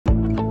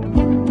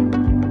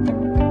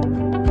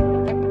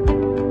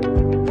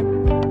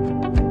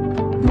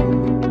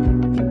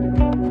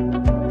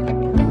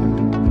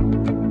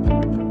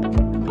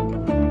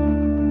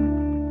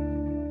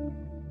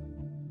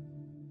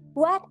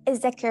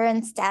is the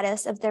current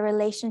status of the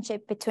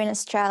relationship between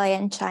Australia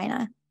and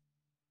China?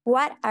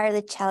 What are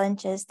the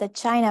challenges that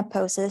China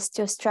poses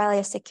to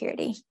Australia's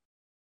security?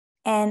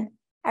 And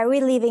are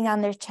we living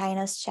under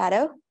China's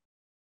shadow?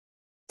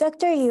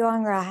 Dr.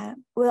 Euan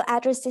Graham will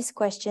address these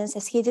questions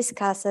as he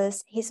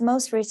discusses his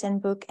most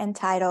recent book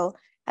entitled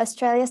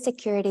Australia's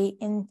Security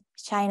in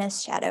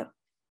China's Shadow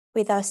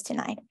with us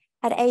tonight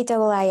at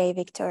AIIA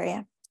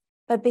Victoria.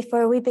 But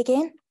before we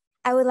begin,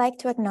 I would like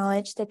to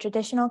acknowledge the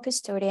traditional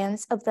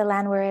custodians of the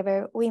land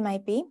wherever we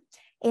might be,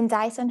 in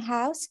Dyson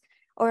House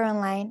or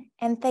online,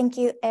 and thank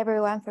you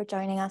everyone for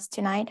joining us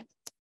tonight.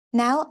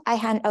 Now I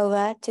hand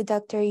over to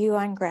Dr.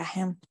 Euan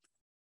Graham.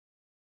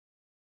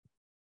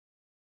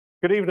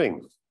 Good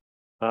evening.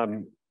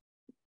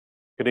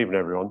 Good evening,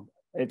 everyone.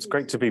 It's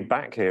great to be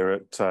back here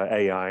at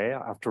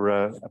AIIA after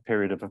a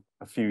period of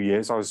a few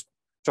years. I was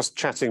just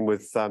chatting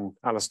with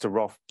Alistair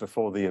Roth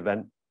before the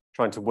event,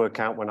 trying to work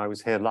out when I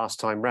was here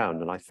last time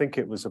round, and I think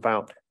it was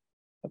about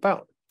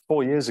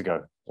 4 years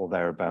ago or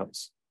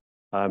thereabouts,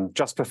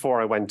 just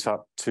before I went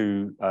up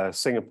to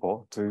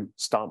Singapore to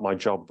start my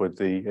job with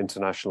the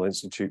International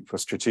Institute for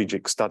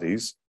Strategic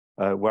Studies,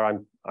 where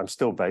I'm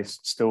still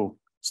based, still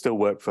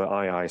work for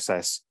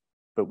IISS,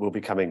 but we'll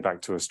be coming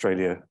back to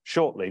Australia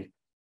shortly.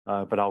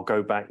 But I'll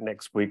go back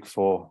next week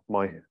for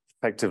my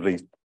effectively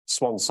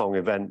swan song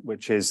event,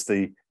 which is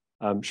the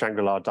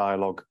Shangri-La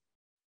Dialogue,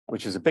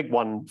 which is a big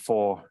one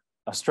for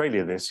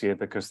Australia this year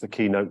because the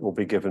keynote will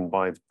be given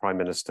by the Prime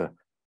Minister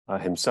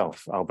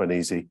himself,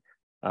 Albanese,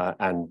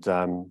 and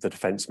the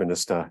Defence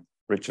Minister,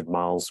 Richard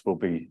Marles, will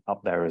be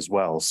up there as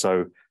well.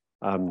 So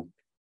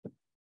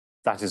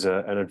that is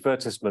an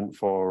advertisement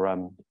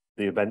for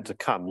the event to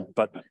come.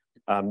 But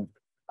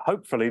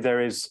hopefully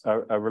there is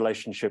a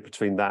relationship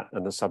between that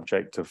and the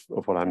subject of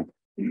what I'm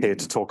here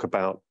to talk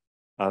about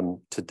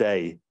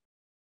today.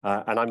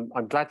 And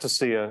I'm glad to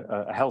see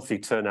a healthy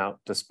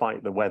turnout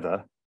despite the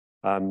weather.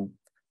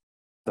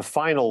 The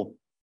final,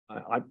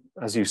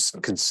 as you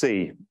can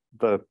see,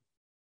 the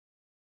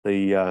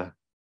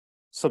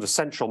sort of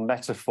central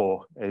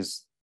metaphor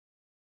is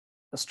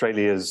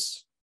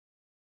Australia's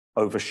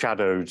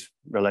overshadowed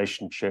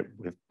relationship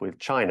with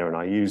China, and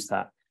I use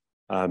that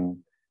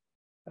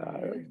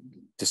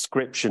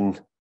description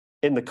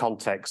in the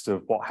context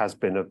of what has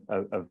been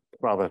a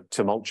rather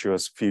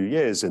tumultuous few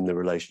years in the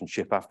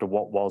relationship after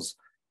what was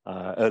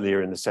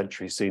earlier in the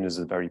century seen as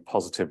a very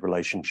positive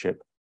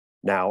relationship.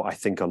 Now, I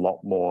think a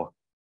lot more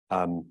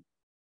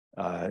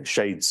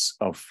shades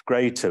of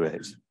grey to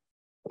it.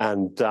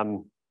 And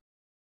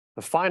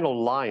the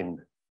final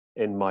line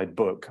in my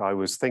book, I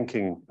was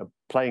thinking of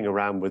playing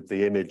around with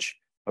the image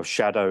of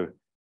shadow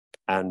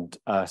and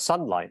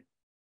sunlight,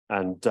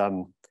 and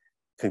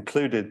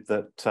concluded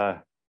that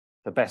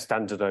the best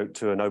antidote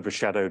to an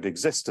overshadowed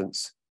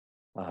existence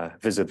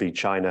vis-a-vis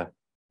China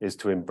is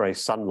to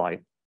embrace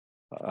sunlight,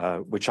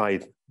 which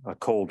I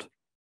called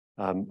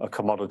a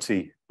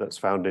commodity that's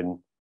found in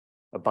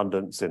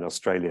abundance in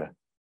Australia,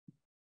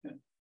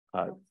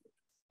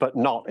 but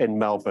not in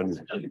Melbourne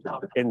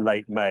in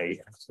late May.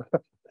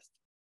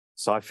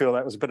 So I feel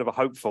that was a bit of a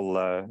hopeful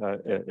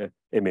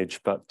image,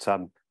 but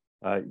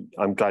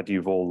I'm glad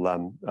you've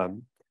all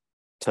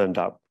turned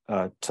up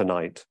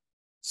tonight.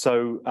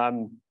 So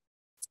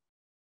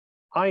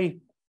I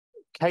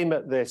came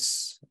at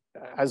this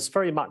as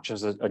very much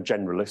as a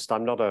generalist.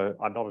 I'm not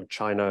a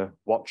China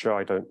watcher.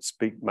 I don't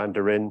speak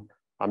Mandarin.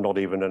 I'm not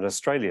even an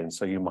Australian.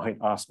 So you might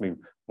ask me,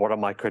 what are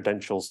my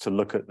credentials to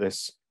look at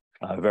this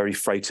very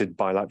freighted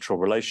bilateral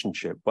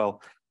relationship?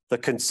 Well, the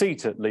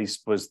conceit, at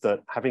least, was that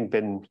having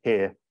been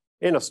here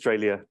in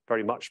Australia,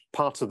 very much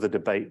part of the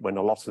debate when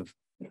a lot of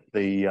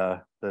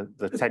the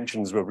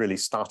tensions were really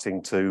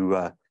starting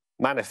to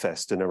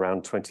manifest in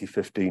around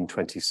 2015,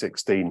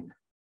 2016,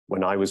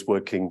 when I was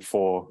working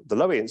for the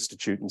Lowy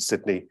Institute in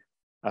Sydney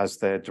as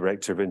their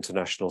Director of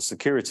International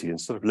Security, and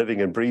sort of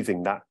living and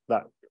breathing that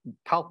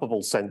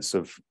palpable sense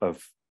of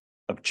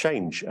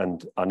change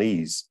and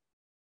unease.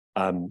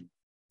 I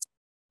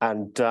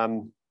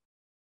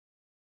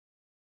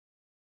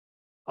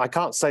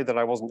can't say that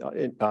I wasn't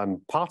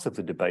part of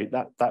the debate.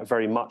 That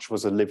very much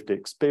was a lived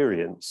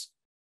experience.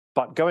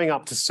 But going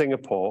up to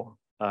Singapore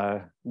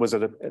was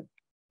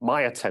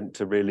my attempt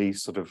to really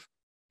sort of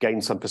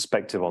gain some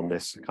perspective on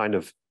this, kind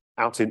of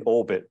out in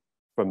orbit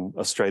from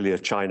Australia,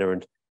 China,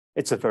 and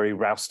it's a very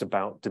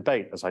roustabout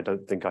debate, as I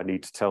don't think I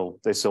need to tell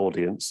this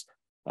audience.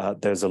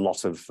 There's a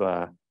lot of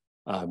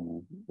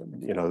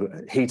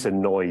heat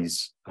and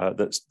noise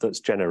that's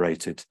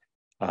generated.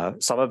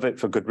 Some of it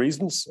for good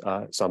reasons,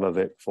 some of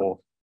it for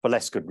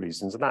less good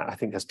reasons, and that I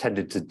think has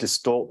tended to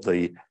distort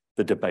the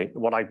debate.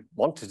 What I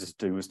wanted to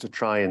do was to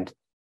try and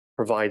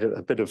provide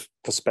a bit of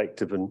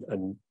perspective,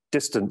 and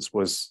distance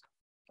was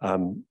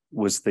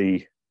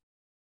the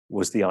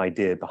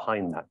idea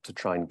behind that, to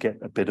try and get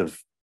a bit of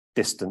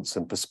distance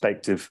and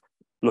perspective,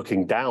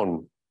 looking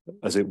down,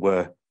 as it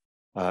were,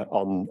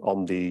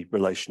 on the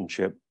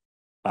relationship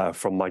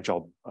from my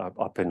job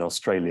up in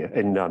Australia,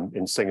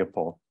 in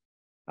Singapore.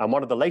 And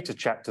one of the later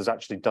chapters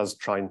actually does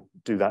try and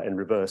do that in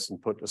reverse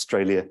and put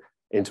Australia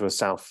into a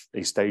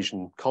Southeast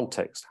Asian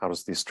context. How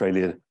does the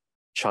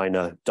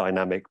Australia-China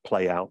dynamic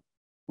play out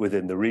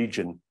within the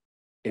region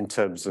in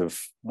terms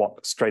of what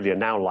Australia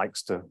now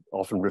likes to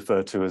often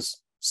refer to as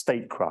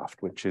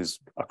statecraft, which is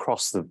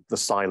across the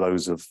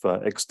silos of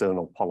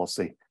external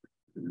policy.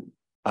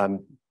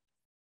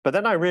 But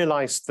then I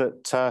realized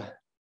that to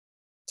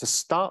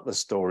start the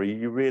story,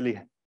 you really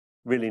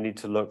need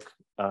to look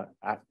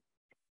at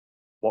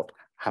what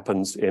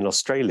happens in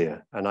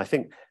Australia. And I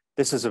think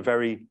this is a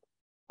very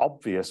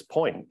obvious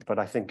point, but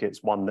I think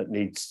it's one that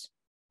needs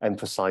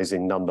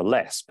emphasizing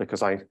nonetheless,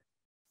 because I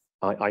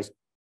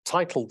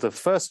titled the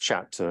first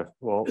chapter,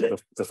 well,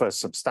 the first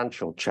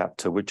substantial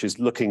chapter, which is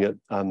looking at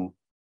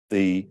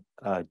the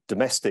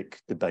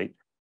domestic debate,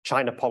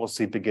 China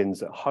policy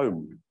begins at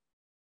home.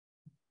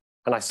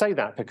 And I say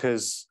that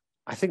because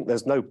I think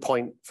there's no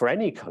point for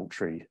any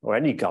country or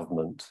any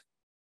government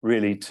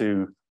really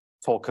to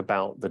talk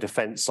about the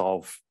defense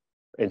of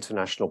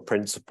international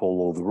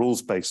principle or the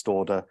rules-based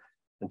order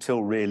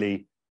until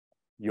really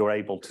you're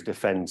able to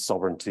defend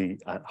sovereignty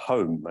at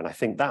home. And I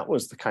think that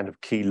was the kind of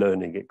key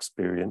learning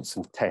experience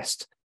and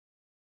test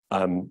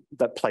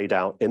that played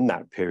out in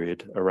that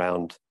period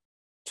around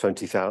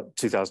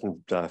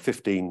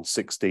 2015,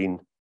 16,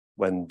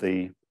 when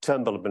the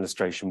Turnbull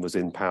administration was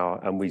in power,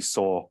 and we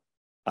saw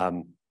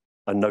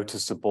a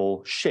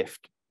noticeable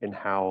shift in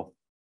how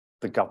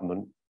the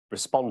government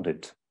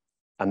responded.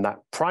 And that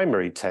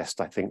primary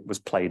test, I think, was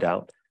played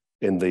out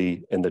in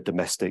the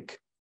domestic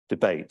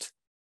debate.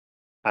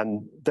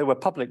 And there were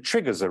public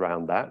triggers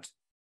around that.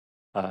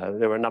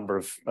 There were a number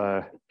of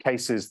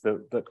cases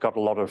that got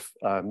a lot of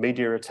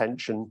media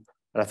attention.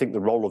 And I think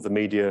the role of the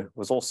media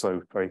was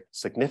also very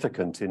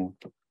significant in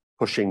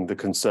pushing the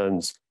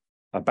concerns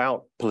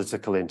about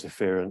political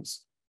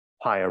interference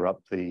higher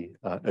up the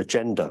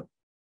agenda.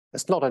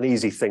 It's not an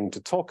easy thing to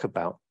talk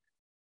about.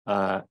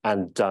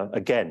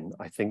 Again,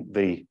 I think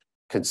the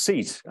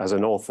conceit as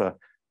an author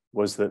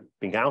was that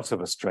being out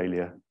of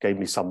Australia gave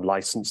me some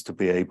license to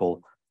be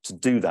able to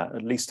do that,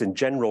 at least in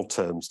general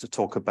terms, to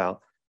talk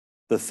about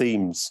the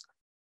themes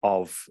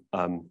of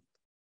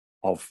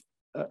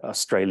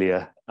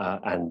Australia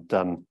and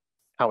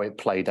how it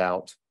played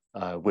out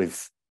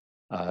with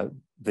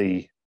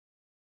the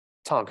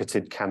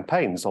targeted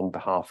campaigns on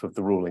behalf of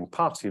the ruling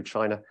party of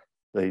China,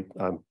 the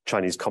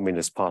Chinese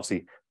Communist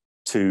Party,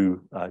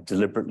 to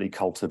deliberately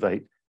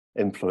cultivate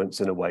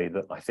influence in a way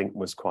that I think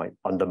was quite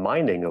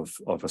undermining of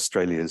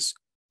Australia's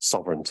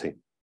sovereignty.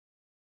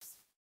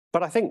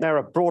 But I think there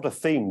are broader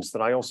themes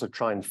that I also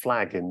try and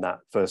flag in that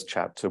first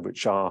chapter,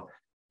 which are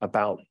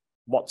about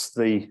what's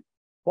the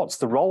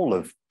role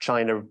of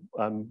China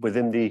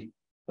within the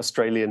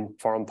Australian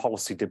foreign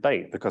policy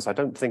debate, because I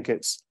don't think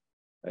it's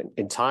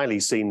entirely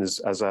seen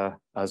as a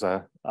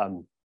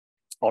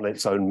on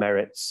its own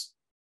merits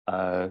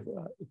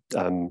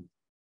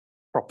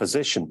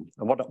proposition.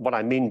 And what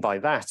I mean by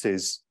that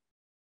is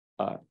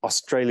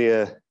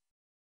Australia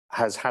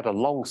has had a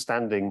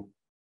long-standing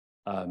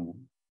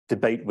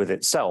debate with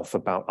itself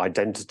about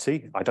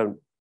identity. I don't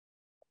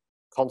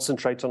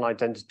concentrate on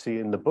identity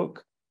in the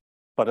book,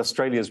 but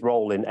Australia's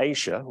role in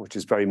Asia, which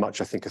is very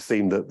much, I think, a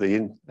theme that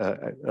the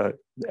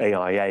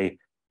AIA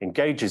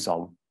engages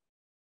on,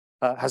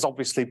 has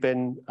obviously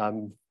been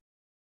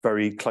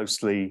very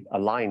closely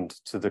aligned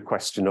to the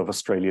question of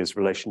Australia's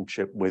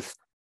relationship with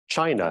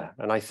China.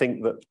 And I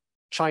think that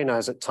China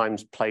has at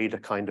times played a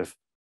kind of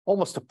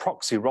almost a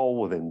proxy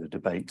role within the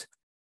debate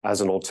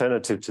as an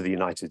alternative to the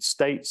United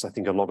States. I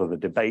think a lot of the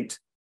debate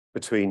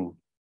between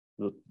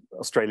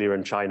Australia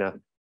and China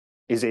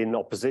is in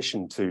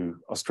opposition to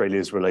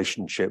Australia's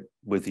relationship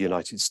with the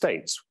United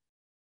States.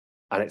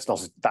 And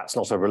that's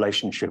not a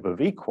relationship of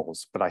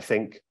equals, but I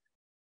think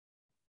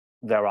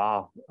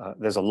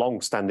there's a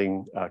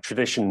long-standing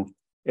tradition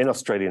in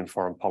Australian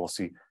foreign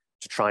policy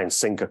to try and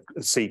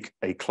seek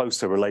a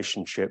closer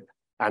relationship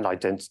and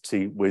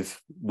identity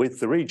with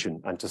the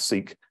region, and to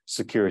seek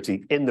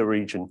security in the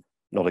region,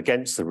 not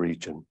against the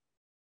region.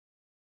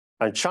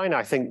 And China,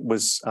 I think,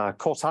 was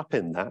caught up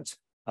in that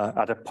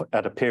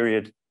at a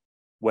period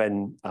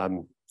when,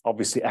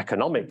 obviously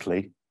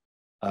economically,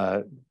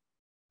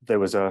 there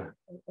was a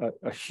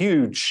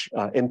huge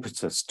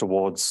impetus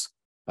towards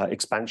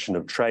expansion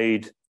of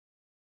trade.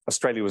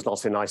 Australia was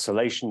not in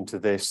isolation to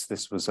this.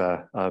 This was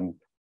an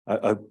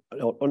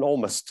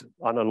almost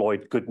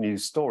unalloyed good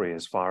news story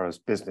as far as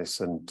business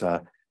and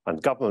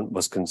government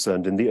was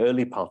concerned in the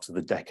early part of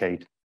the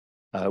decade,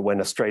 when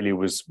Australia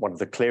was one of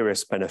the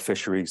clearest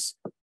beneficiaries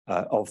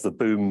of the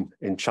boom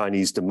in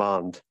Chinese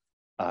demand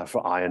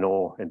for iron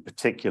ore in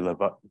particular,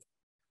 but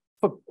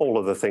for all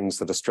of the things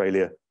that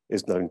Australia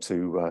is known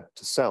to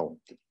sell.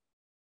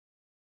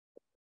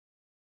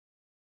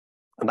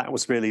 And that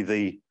was really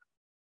the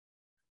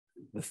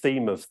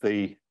theme of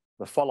the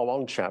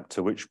follow-on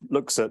chapter, which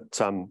looks at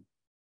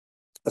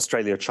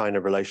Australia-China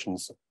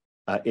relations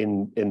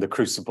in the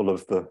crucible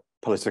of the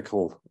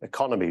political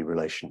economy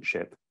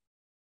relationship.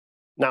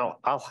 Now,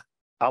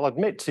 I'll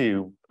admit to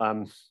you,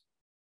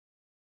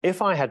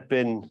 if I had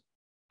been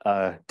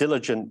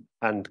diligent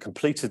and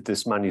completed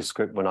this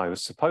manuscript when I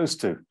was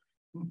supposed to,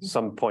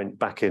 some point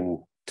back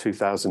in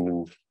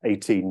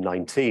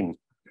 2018-19,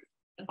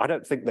 I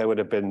don't think there would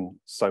have been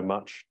so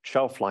much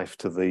shelf life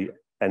to the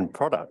end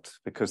product,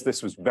 because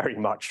this was very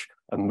much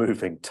a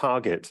moving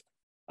target,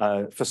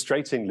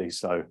 frustratingly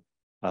so.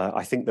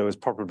 I think there was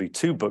probably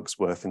 2 books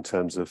worth in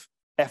terms of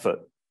effort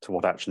to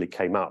what actually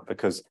came out,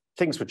 because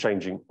things were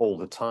changing all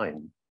the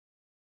time.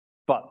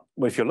 But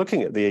if you're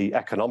looking at the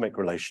economic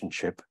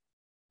relationship,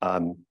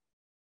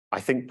 I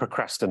think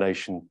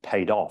procrastination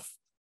paid off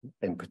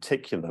in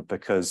particular,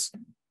 because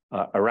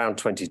around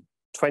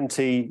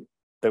 2020,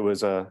 there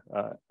was a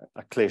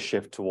clear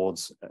shift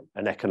towards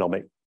an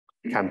economic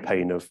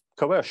campaign of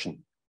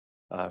coercion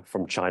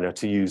from China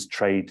to use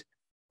trade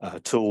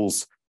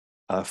tools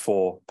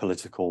for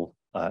political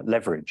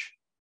leverage.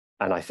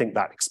 And I think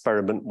that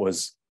experiment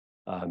was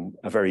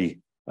a very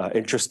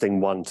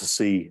interesting one to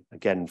see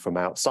again from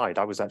outside.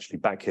 I was actually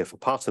back here for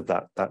part of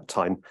that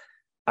time.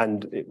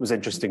 And it was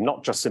interesting,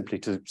 not just simply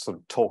to sort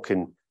of talk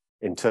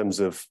in terms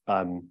of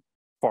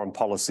foreign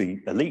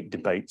policy elite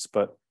debates,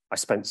 but I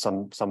spent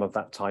some of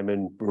that time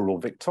in rural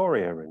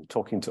Victoria and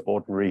talking to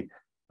ordinary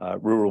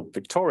rural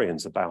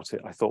Victorians about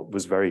it. I thought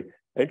was very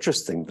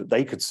interesting that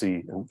they could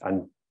see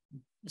and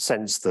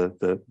sense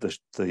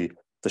the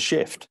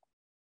shift.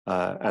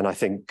 And I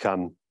think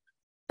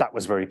that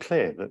was very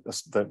clear,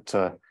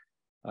 that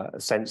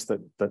sense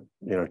that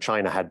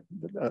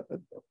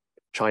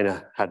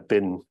China had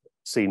been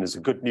seen as a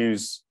good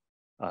news,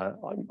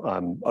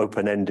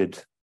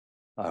 open-ended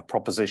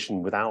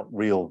proposition without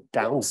real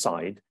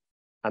downside,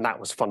 and that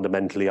was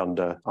fundamentally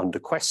under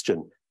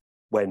question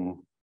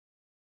when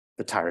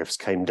the tariffs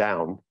came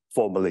down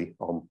formally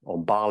on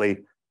barley,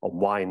 on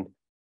wine,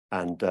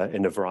 and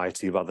in a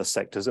variety of other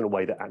sectors in a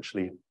way that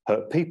actually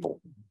hurt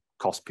people,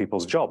 cost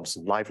people's jobs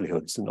and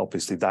livelihoods. And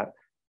obviously that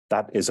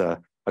is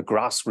a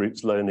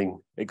grassroots learning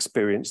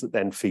experience that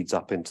then feeds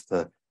up into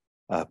the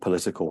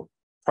political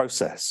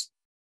process.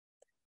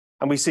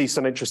 And we see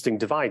some interesting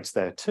divides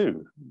there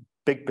too.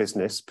 Big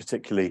business,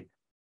 particularly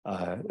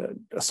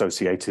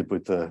associated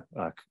with the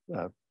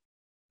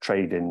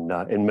trade in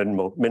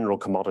mineral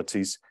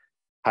commodities,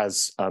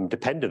 has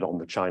depended on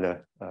the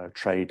China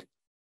trade,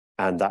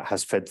 and that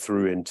has fed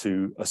through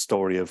into a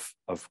story of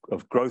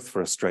growth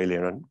for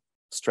Australia. And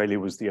Australia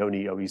was the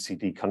only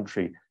OECD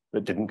country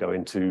that didn't go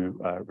into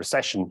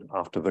recession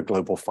after the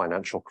global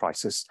financial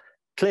crisis.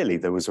 Clearly,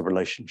 there was a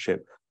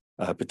relationship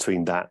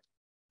between that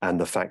and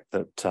the fact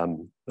that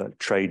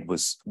trade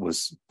was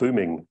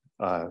booming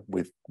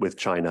with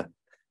China.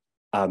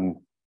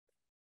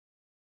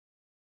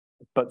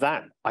 But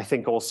that, I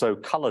think, also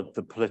colored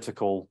the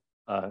political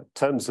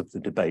terms of the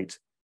debate.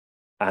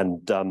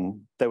 And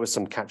there was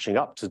some catching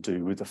up to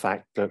do with the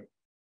fact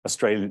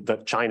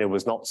that China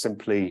was not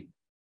simply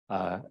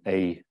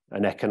an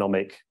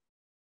economic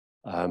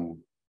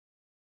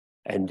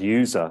end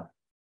user.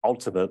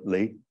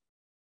 Ultimately,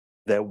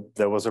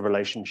 there was a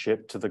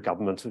relationship to the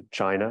government of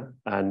China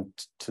and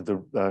to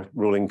the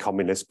ruling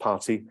Communist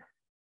Party,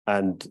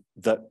 and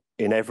that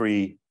in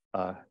every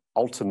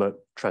ultimate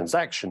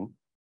transaction,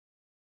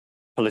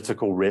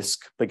 political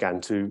risk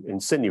began to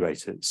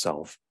insinuate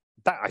itself.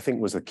 That, I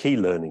think, was a key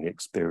learning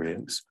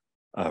experience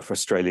for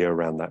Australia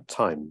around that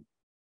time.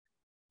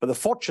 But the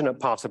fortunate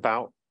part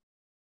about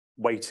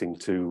waiting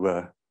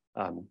to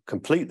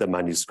complete the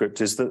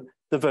manuscript is that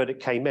the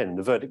verdict came in.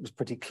 The verdict was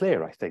pretty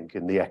clear, I think,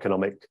 in the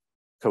economic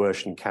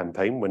coercion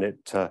campaign when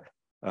it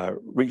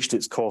reached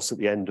its course at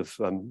the end of,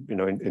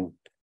 in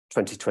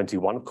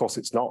 2021. Of course,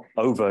 it's not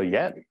over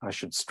yet. I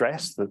should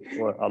stress that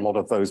a lot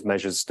of those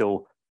measures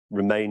still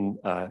remain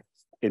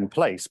in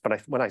place.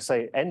 But when I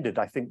say it ended,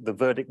 I think the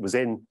verdict was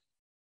in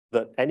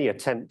that any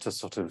attempt to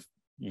sort of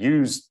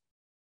use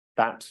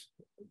that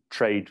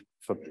trade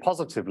for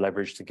positive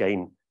leverage to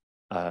gain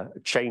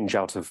change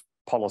out of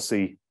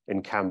policy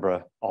in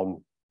Canberra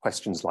on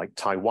questions like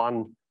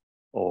Taiwan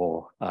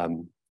or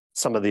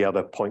some of the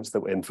other points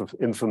that were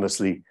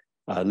infamously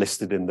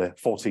listed in the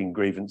 14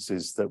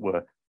 grievances that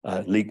were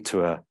leaked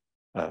to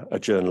a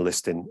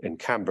journalist in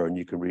Canberra, and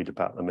you can read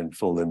about them in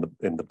full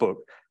in the book.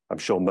 I'm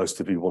sure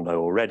most of you will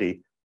know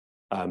already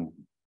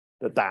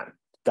that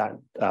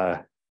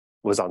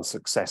was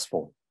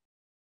unsuccessful.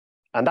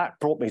 And that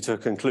brought me to a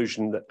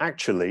conclusion that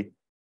actually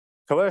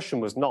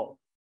coercion was not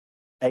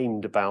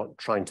aimed about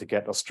trying to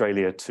get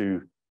Australia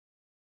to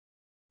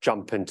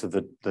jump into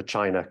the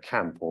China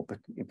camp or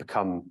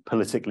become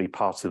politically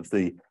part of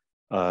the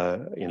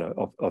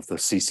of the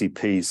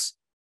CCP's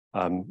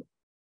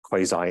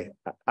quasi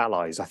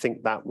allies. I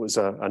think that was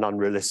an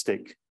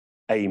unrealistic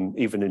aim,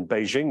 even in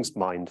Beijing's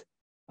mind,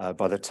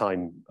 by the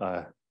time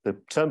the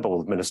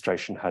Turnbull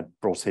administration had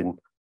brought in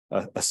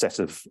a set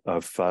of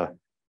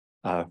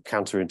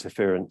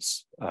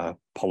counter-interference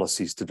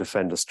policies to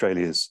defend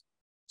Australia's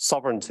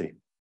sovereignty.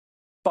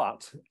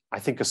 But I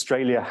think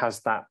Australia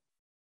has that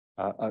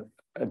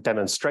a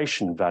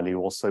demonstration value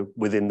also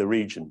within the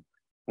region.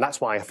 And that's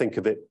why I think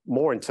of it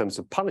more in terms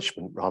of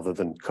punishment rather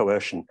than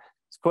coercion.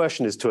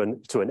 Coercion is to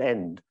an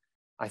end.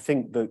 I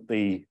think that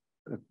the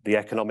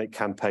economic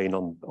campaign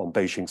on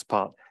Beijing's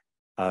part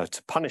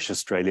to punish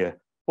Australia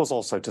was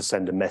also to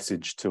send a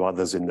message to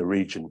others in the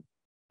region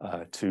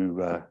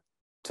to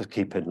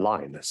keep in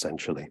line,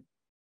 essentially.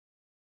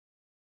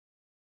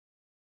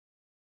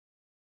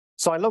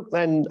 So I look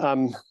then,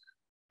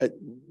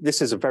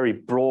 this is a very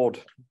broad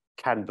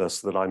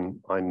canvas that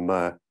I'm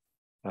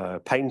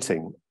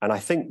painting, and I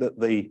think that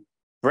the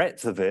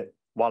breadth of it,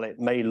 while it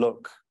may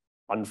look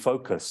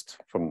unfocused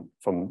from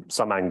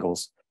some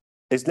angles,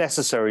 is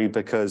necessary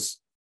because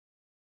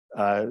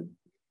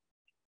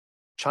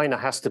China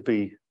has to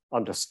be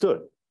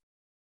understood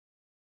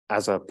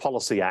as a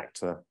policy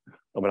actor.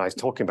 And when I was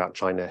talking about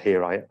China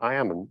here, I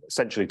am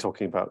essentially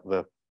talking about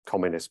the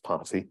Communist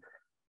Party,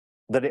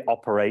 that it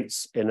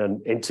operates in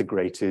an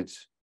integrated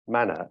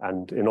manner.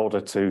 And in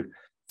order to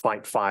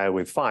fight fire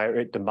with fire,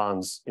 it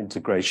demands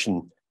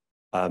integration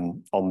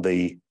on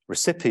the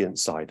recipient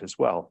side as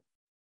well.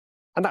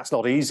 And that's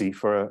not easy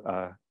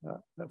for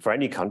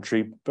any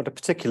country, but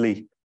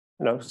particularly,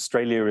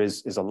 Australia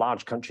is a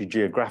large country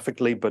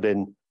geographically, but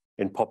in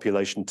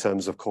population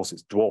terms, of course,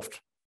 it's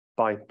dwarfed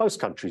by most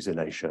countries in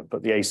Asia.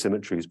 But the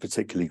asymmetry is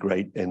particularly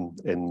great in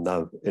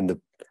the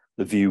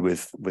view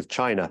with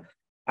China.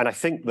 And I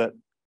think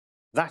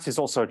that is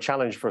also a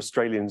challenge for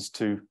Australians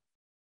to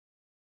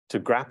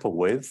grapple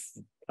with,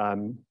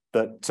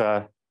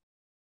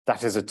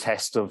 that is a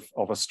test of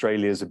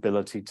Australia's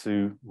ability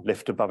to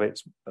lift above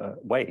its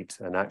weight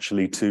and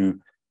actually to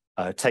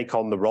take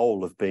on the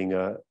role of being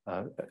an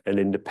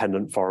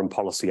independent foreign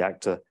policy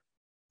actor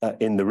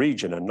in the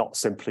region, and not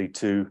simply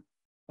to,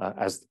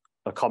 as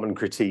a common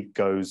critique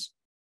goes,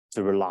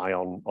 to rely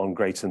on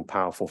great and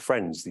powerful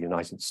friends, the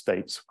United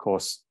States, of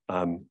course,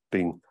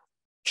 being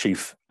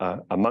chief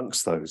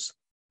amongst those.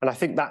 And I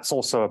think that's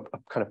also a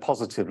kind of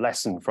positive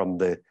lesson from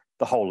the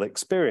whole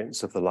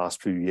experience of the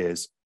last few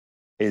years,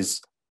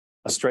 is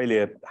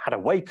Australia had a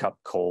wake-up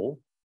call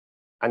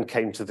and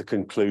came to the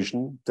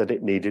conclusion that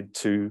it needed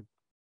to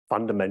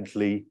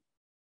fundamentally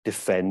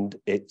defend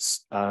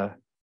its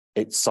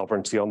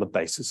sovereignty on the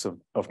basis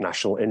of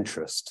national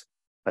interest,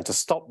 and to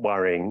stop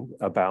worrying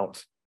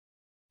about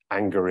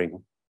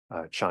angering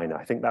China.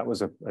 I think that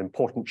was an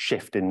important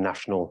shift in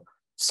national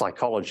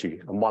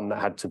psychology, and one that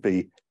had to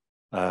be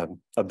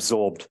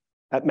absorbed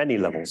at many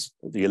levels,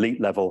 at the elite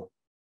level,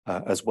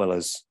 as well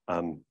as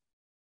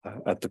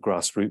at the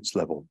grassroots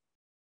level.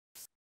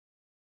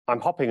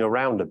 I'm hopping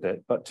around a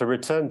bit, but to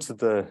return to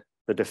the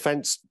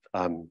defense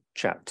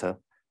chapter,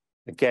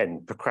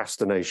 again,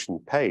 procrastination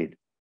paid.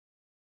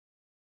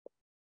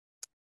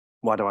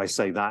 Why do I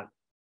say that?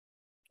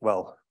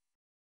 Well,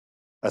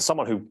 as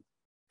someone who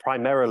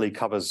primarily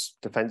covers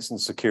defense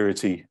and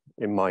security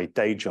in my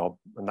day job,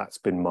 and that's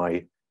been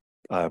my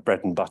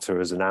bread and butter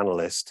as an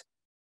analyst,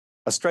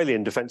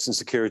 Australian defense and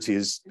security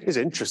is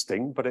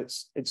interesting, but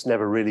it's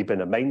never really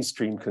been a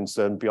mainstream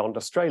concern beyond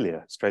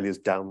Australia. Australia's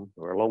down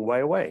or a long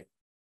way away.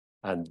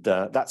 And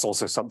that's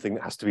also something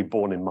that has to be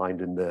borne in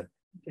mind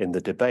in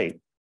the debate.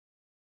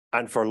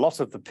 And for a lot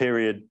of the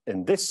period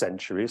in this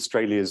century,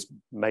 Australia's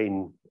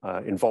main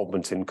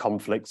involvement in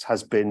conflicts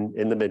has been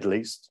in the Middle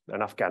East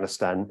and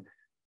Afghanistan,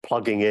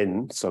 plugging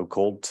in,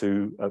 so-called,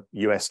 to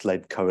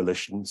US-led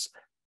coalitions,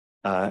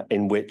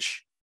 in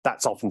which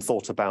that's often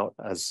thought about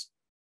as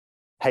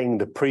paying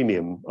the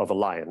premium of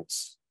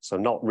alliance. So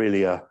not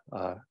really a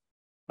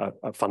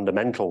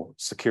fundamental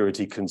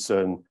security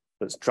concern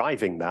that's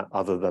driving that,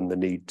 other than the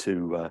need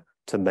to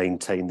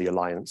maintain the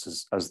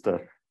alliance as the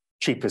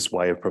cheapest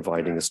way of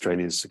providing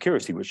Australia's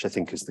security, which I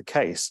think is the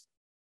case.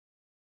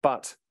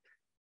 But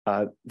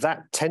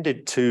that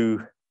tended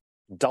to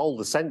dull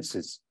the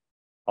senses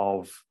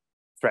of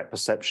threat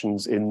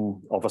perceptions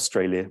of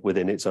Australia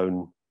within its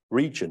own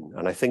region.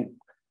 And I think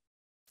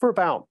for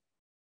about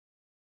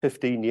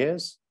 15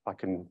 years, I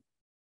can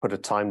put a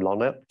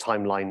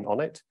timeline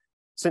on it,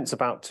 since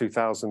about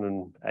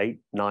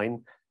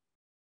 2008-9,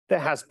 there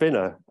has been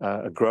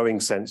a growing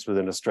sense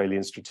within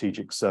Australian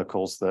strategic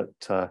circles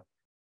that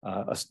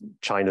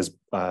China's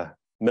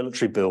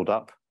military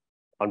build-up,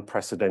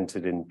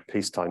 unprecedented in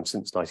peacetime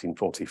since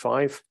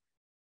 1945,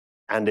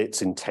 and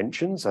its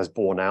intentions, as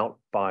borne out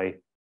by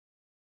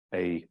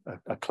a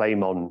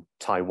claim on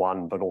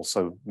Taiwan, but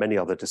also many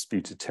other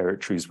disputed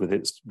territories with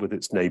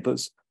its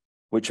neighbors,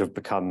 which have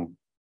become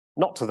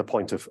not to the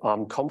point of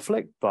armed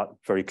conflict, but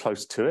very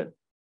close to it.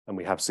 And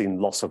we have seen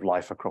loss of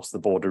life across the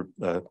border,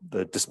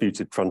 the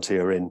disputed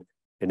frontier in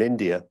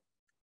India,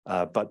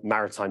 but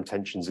maritime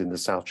tensions in the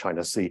South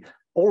China Sea.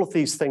 All of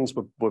these things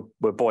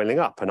were boiling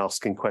up and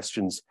asking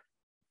questions.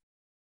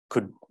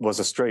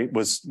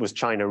 Was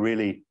China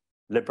really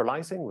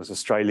liberalizing?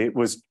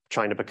 Was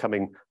China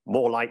becoming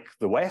more like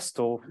the West,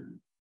 or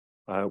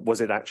was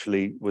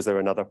there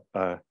another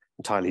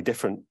entirely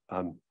different,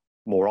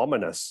 more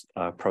ominous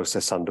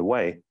process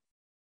underway?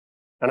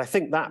 And I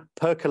think that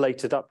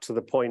percolated up to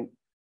the point,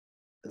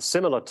 a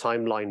similar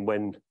timeline,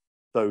 when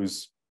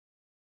those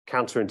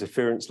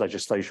counter-interference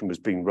legislation was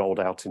being rolled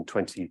out in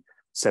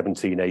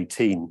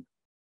 2017-18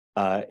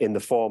 in the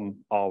form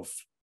of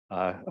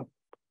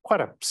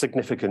quite a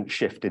significant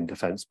shift in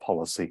defense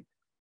policy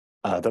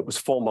that was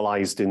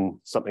formalized in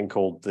something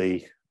called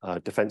the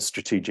Defence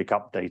Strategic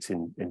Update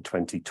in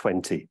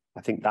 2020.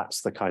 I think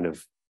that's the kind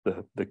of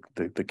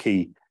the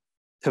key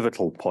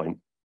pivotal point.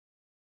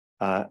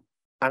 And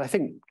I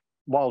think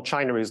while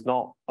China is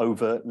not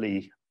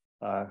overtly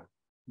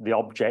the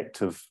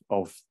object of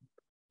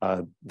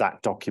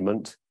that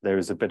document, there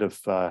is a bit of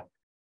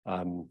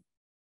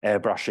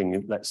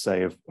airbrushing, let's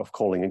say, of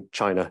calling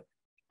China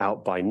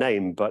out by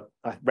name, but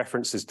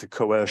references to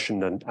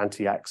coercion and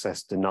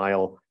anti-access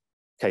denial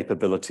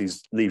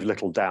capabilities leave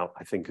little doubt,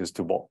 I think, as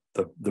to what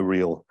the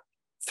real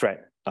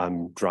threat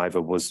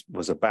driver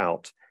was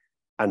about.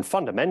 And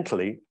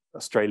fundamentally,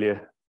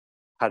 Australia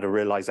had a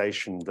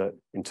realization that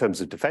in terms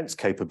of defense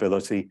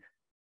capability,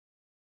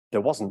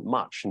 there wasn't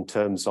much in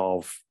terms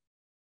of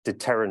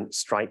deterrent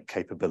strike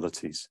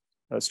capabilities.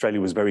 Australia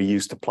was very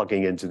used to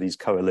plugging into these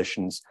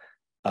coalitions,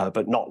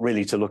 but not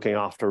really to looking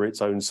after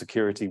its own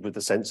security with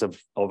the sense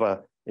of an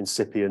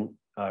incipient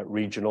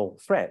regional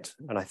threat.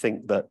 And I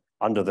think that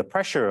under the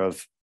pressure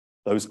of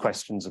those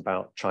questions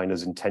about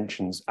China's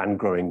intentions and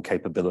growing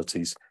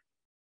capabilities,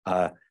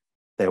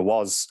 there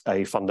was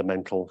a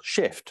fundamental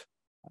shift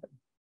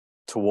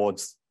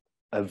towards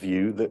a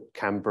view that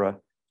Canberra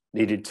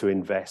needed to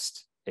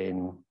invest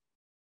in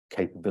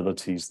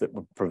capabilities that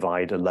would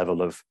provide a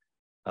level of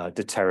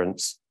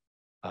deterrence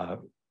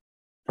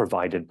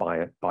provided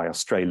by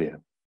Australia.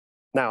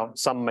 Now,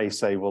 some may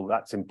say, well,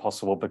 that's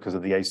impossible because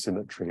of the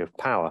asymmetry of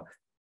power.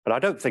 But I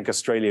don't think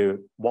Australia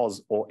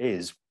was or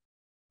is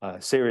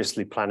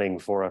seriously planning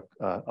for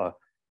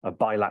a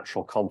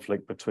bilateral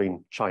conflict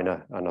between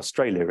China and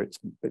Australia.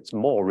 It's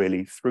more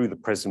really through the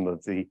prism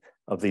of the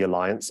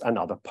alliance and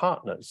other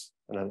partners.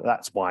 And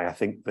that's why I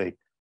think the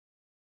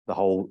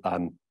whole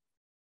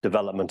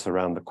development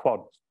around the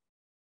Quad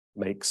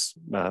makes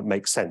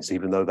sense,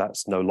 even though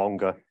that's no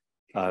longer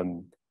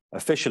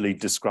officially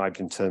described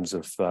in terms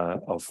of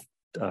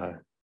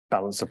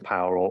balance of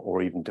power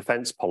or even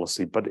defense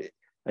policy. But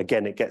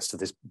again, it gets to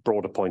this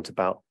broader point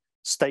about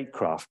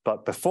statecraft.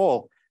 But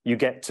before you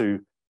get to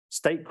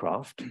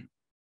statecraft,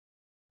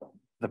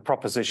 the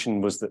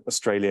proposition was that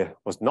Australia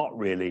was not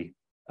really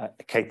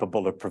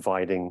capable of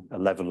providing a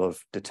level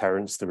of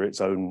deterrence through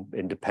its own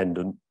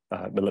independent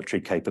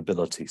military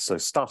capability. So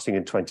starting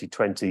in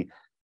 2020,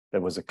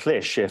 there was a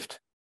clear shift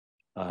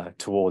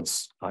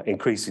towards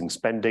increasing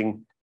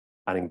spending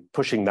and in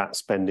pushing that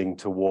spending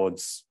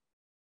towards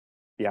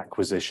the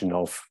acquisition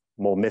of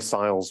more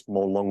missiles,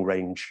 more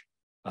long-range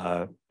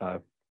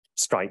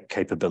strike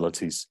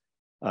capabilities,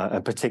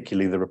 and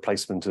particularly the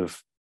replacement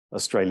of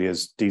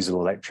Australia's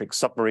diesel-electric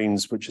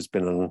submarines, which has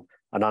been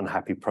an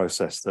unhappy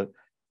process that,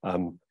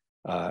 and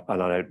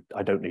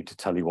I don't need to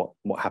tell you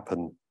what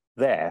happened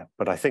there,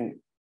 but I think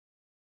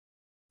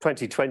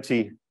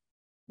 2020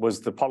 was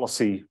the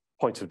policy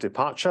point of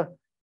departure,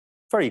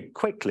 very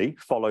quickly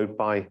followed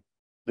by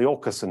the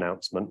AUKUS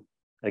announcement.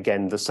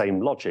 Again, the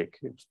same logic.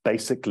 It's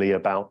basically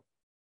about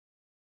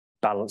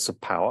balance of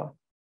power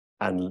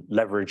and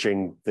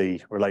leveraging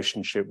the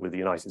relationship with the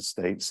United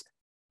States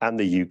and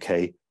the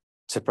UK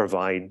to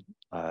provide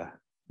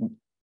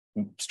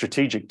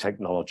strategic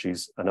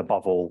technologies and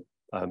above all,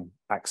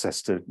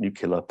 access to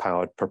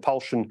nuclear-powered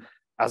propulsion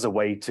as a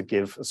way to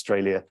give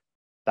Australia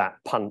that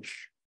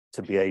punch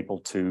to be able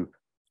to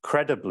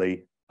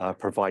credibly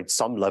provide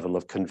some level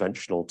of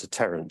conventional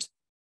deterrent.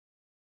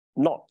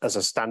 Not as a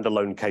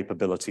standalone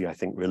capability, I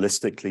think,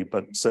 realistically,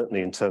 but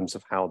certainly in terms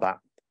of how that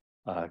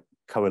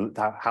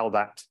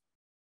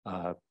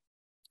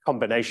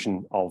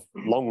combination of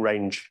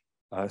long-range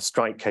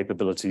strike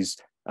capabilities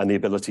and the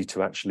ability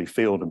to actually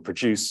field and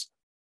produce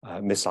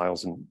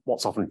missiles and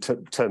what's often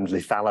termed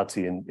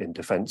lethality in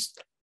defense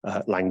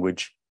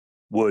language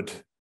would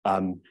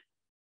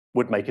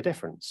make a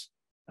difference.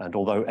 And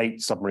although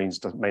 8 submarines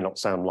may not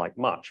sound like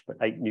much, but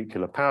 8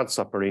 nuclear-powered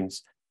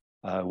submarines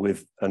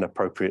with an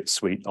appropriate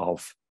suite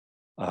of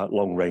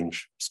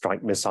long-range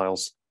strike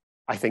missiles,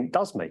 I think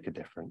does make a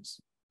difference.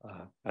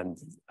 And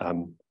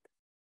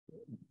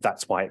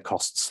that's why it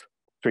costs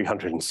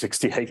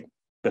 $368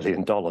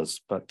 billion.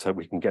 But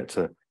we can get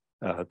to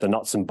the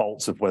nuts and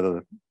bolts of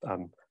whether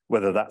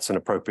that's an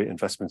appropriate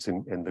investment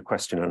in the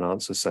question and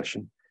answer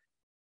session.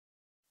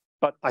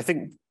 But I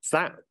think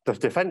that the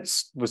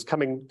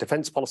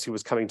defense policy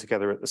was coming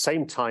together at the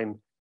same time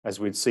as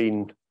we'd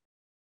seen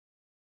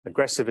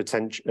aggressive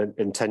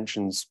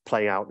intentions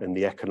play out in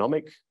the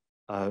economic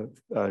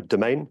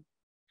domain,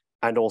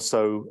 and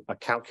also a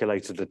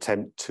calculated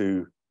attempt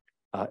to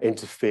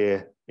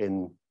interfere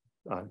in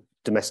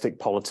domestic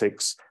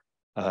politics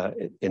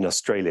in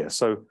Australia.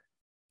 So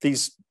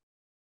these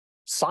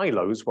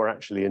silos were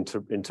actually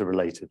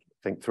interrelated, I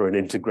think, through an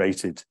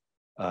integrated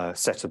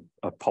set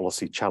of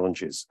policy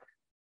challenges.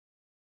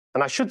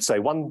 And I should say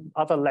one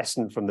other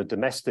lesson from the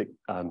domestic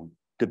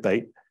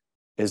debate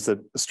is that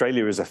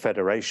Australia is a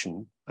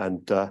federation,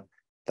 and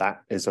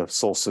that is a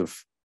source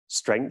of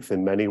strength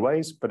in many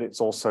ways, but it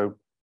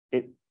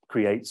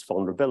creates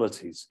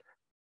vulnerabilities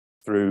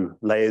through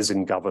layers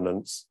in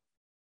governance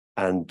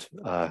and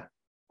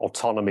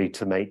autonomy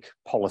to make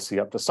policy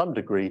up to some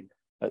degree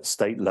at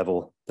state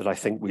level that I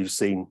think we've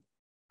seen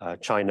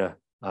China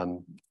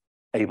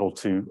able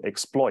to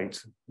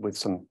exploit with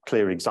some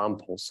clear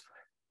examples.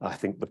 I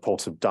think the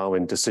Port of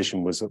Darwin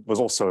decision was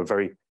also a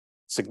very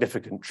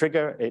significant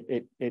trigger.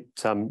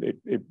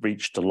 It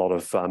reached a lot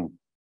of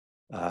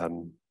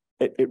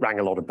it rang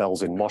a lot of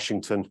bells in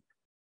Washington.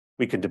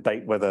 We can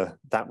debate whether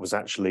that was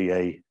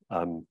actually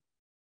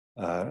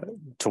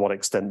to what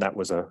extent that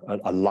was a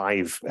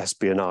live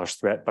espionage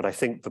threat, but I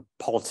think the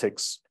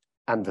politics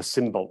and the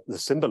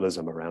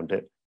symbolism around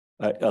it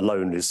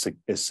alone is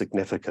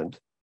significant.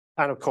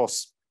 And of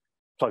course,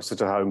 closer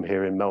to home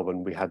here in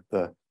Melbourne, we had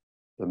the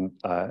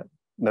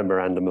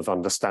Memorandum of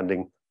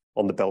Understanding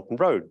on the Belt and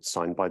Road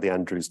signed by the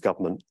Andrews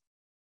government,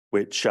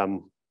 which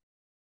for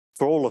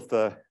all of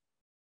the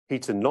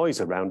heat and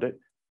noise around it,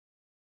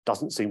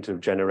 doesn't seem to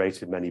have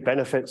generated many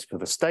benefits for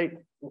the state.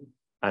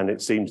 And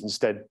it seems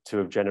instead to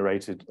have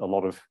generated a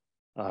lot of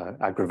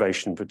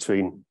aggravation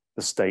between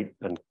the state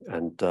and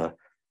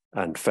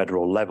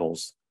federal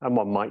levels. And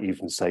one might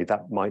even say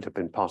that might have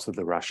been part of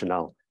the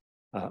rationale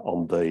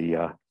on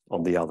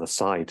the other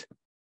side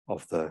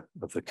of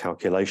the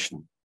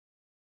calculation.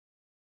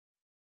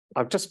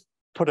 I've just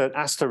put an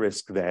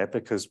asterisk there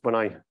because when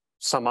I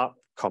sum up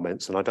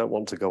comments, and I don't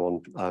want to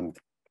go on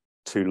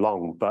too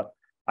long, but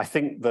I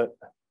think that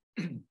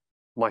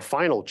my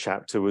final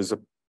chapter was a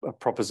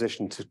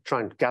proposition to try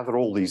and gather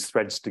all these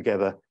threads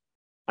together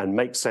and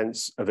make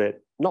sense of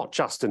it, not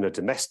just in a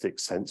domestic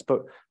sense,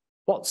 but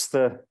what's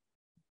the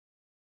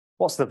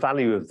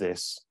value of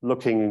this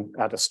looking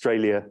at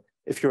Australia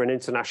if you're an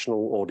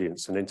international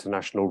audience, an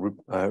international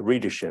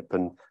readership?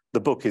 And the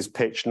book is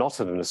pitched not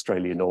at an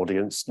Australian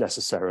audience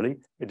necessarily,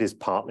 it is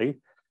partly,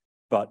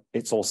 but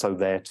it's also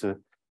there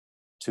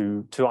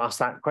to ask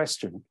that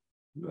question.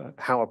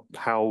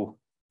 How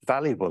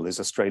valuable is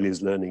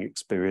Australia's learning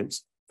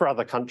experience for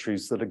other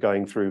countries that are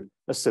going through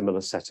a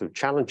similar set of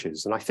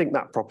challenges? And I think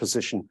that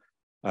proposition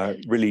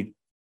really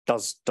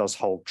does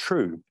hold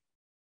true.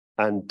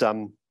 And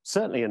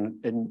certainly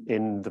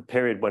in the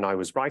period when I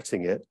was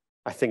writing it,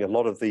 I think a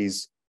lot of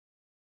these,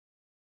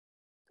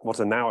 what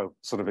are now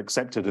sort of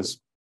accepted as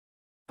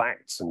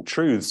facts and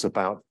truths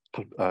about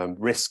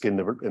risk in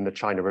the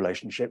China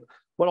relationship,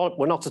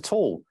 were not at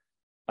all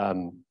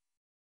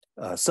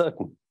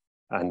certain.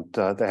 And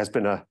there has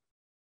been a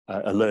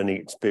learning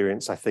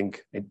experience, I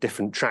think, in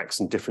different tracks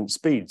and different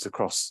speeds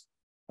across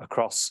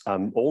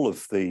all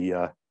of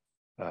the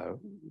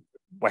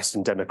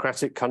Western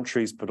democratic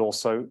countries, but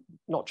also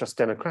not just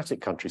democratic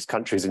countries.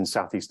 Countries in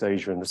Southeast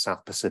Asia and the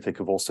South Pacific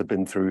have also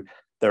been through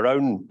their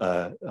own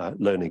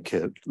learning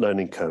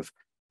curve.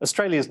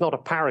 Australia is not a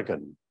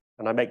paragon,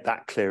 and I make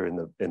that clear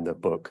in the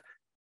book.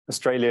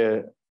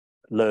 Australia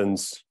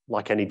learns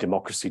like any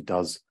democracy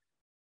does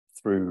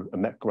through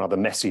a rather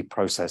messy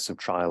process of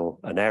trial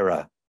and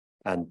error.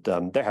 And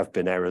there have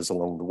been errors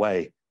along the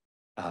way,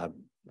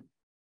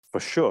 for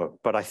sure.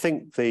 But I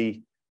think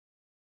the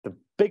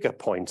bigger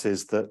point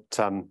is that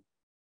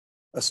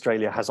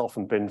Australia has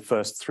often been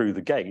first through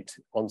the gate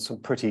on some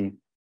pretty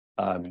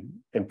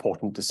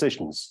important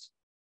decisions.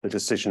 The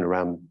decision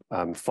around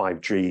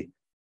 5G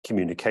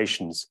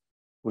communications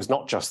was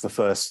not just the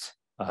first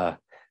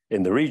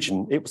in the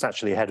region, it was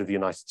actually ahead of the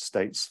United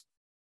States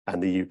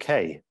and the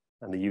UK.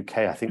 And the UK,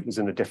 I think, was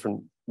in a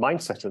different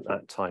mindset at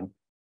that time.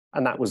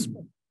 And that was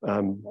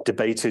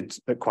debated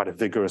at quite a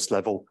vigorous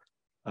level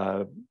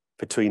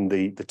between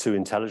the two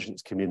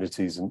intelligence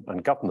communities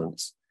and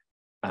governments.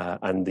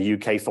 And the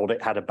UK thought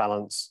it had a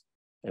balance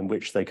in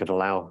which they could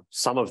allow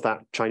some of that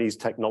Chinese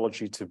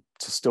technology to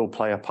still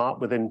play a part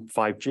within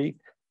 5G.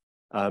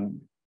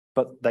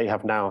 But they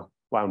have now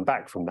wound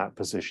back from that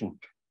position.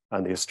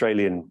 And the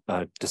Australian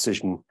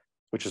decision,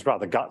 which is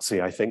rather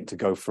gutsy, I think, to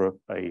go for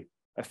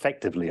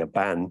effectively a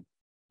ban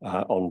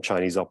on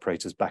Chinese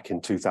operators back in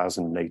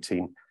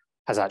 2018,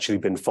 has actually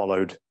been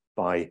followed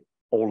by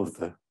all of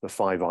the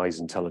Five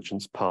Eyes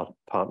intelligence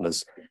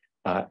partners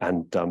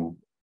and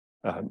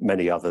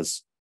many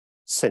others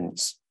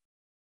since.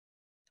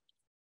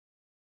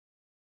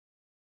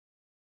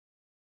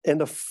 In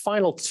the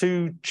final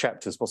two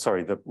chapters, well,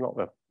 sorry, the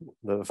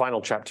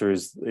final chapter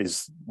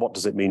is what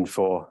does it mean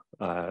for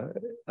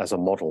as a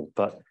model,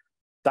 but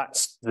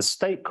that's the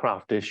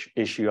statecraft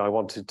issue I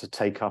wanted to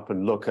take up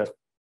and look at.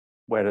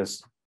 Where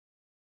does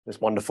this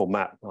wonderful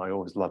map I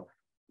always love,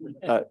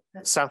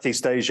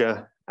 Southeast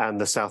Asia and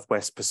the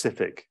Southwest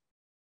Pacific.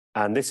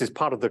 And this is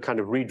part of the kind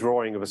of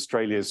redrawing of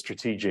Australia's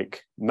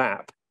strategic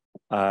map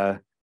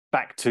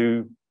back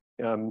to,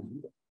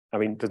 I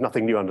mean, there's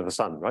nothing new under the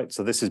sun, right?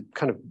 So this is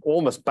kind of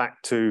almost back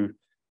to,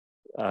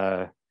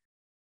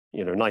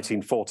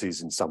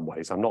 1940s in some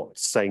ways. I'm not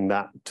saying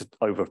that to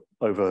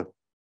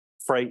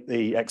overfreight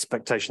the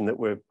expectation that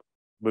we're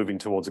moving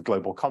towards a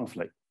global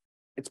conflict.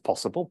 It's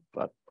possible,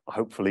 but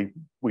hopefully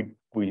we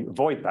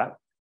avoid that.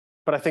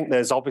 But I think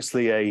there's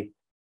obviously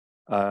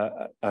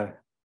an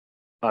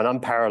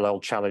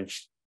unparalleled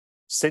challenge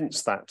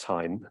since that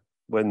time,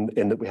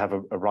 in that we have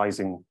a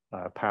rising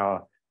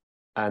power,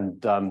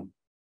 and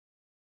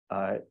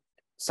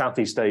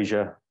Southeast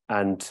Asia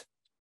and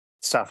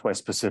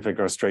Southwest Pacific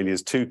are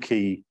Australia's two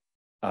key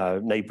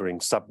neighbouring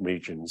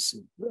sub-regions.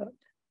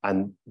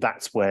 And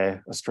that's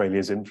where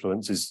Australia's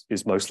influence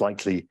is most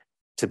likely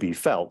to be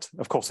felt.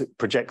 Of course, it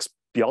projects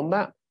beyond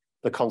that.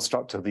 The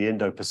construct of the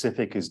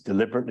Indo-Pacific is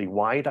deliberately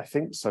wide, I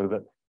think, so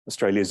that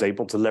Australia is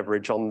able to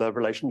leverage on the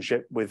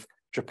relationship with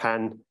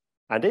Japan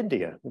and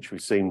India, which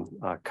we've seen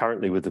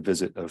currently with the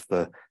visit of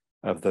the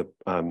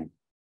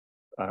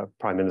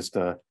Prime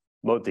Minister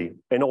Modi,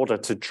 in order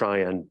to try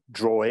and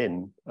draw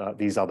in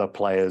these other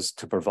players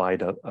to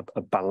provide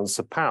a balance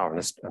of power.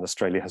 And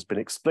Australia has been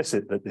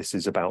explicit that this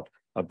is about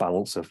a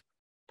balance of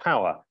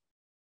power.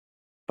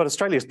 But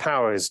Australia's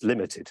power is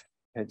limited.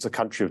 It's a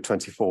country of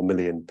 24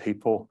 million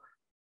people.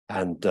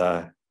 And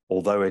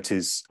although it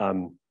is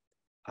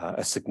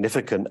a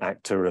significant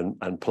actor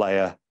and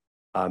player,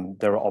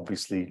 there are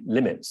obviously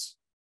limits.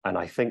 And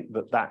I think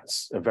that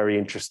that's a very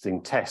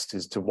interesting test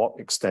as to what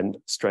extent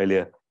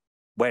Australia,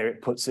 where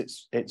it puts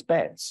its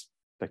bets,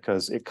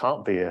 because it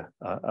can't be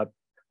a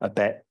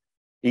bet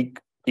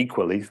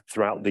equally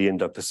throughout the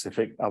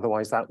Indo-Pacific.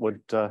 Otherwise, that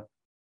would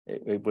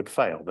it would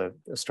fail.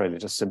 Australia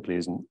just simply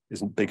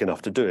isn't big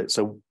enough to do it.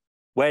 So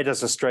where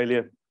does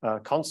Australia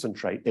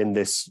concentrate in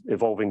this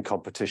evolving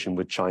competition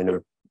with China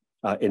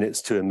in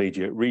its two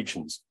immediate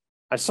regions?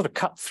 I sort of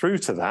cut through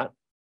to that.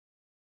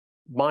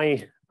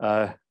 My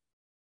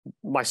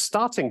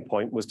starting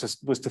point was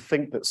to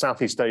think that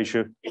Southeast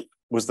Asia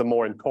was the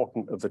more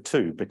important of the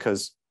two,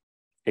 because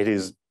it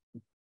is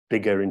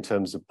bigger in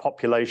terms of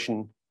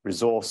population,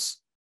 resource,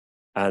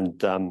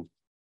 and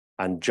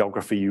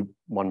geography,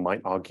 one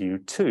might argue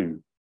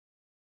too.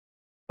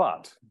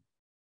 But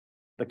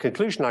the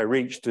conclusion I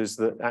reached is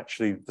that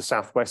actually the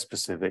Southwest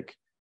Pacific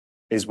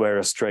is where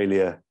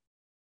Australia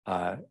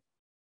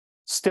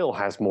still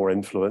has more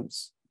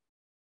influence,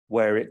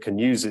 where it can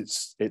use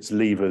its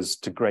levers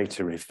to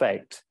greater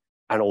effect.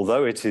 And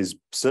although it is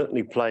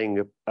certainly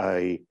playing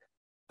a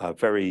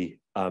very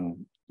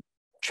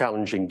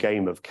challenging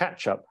game of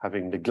catch-up,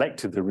 having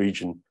neglected the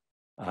region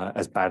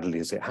as badly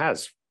as it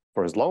has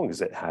for as long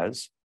as it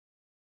has,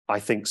 I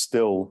think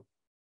still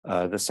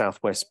the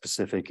Southwest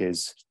Pacific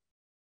is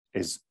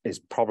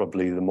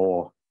probably the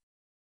more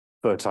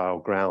fertile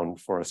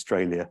ground for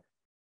Australia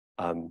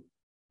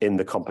in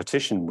the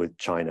competition with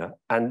China.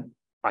 And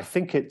I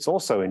think it's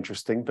also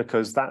interesting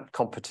because that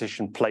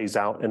competition plays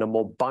out in a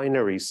more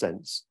binary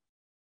sense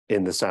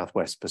in the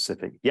Southwest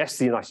Pacific. Yes,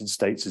 the United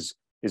States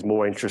is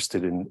more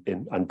interested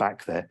in and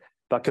back there,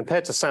 but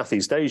compared to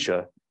Southeast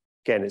Asia,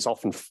 again, it's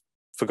often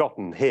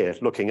forgotten here,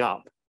 looking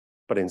up,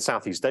 but in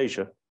Southeast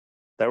Asia,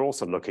 they're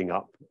also looking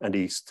up and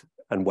east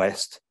and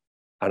west,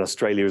 and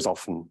Australia is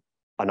often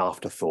an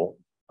afterthought,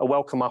 a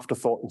welcome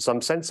afterthought in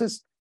some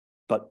senses,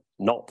 but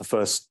not the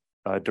first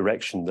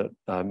direction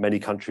that many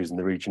countries in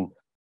the region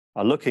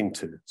are looking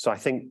to. So I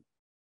think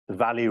the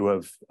value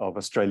of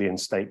Australian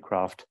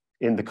statecraft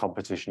in the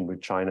competition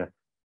with China,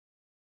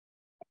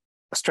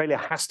 Australia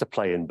has to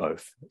play in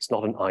both. It's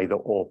not an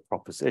either-or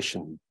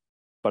proposition.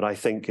 But I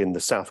think in the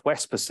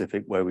Southwest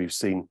Pacific, where we've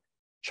seen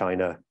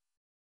China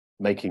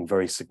making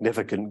very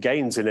significant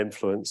gains in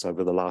influence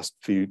over the last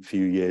few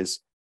years,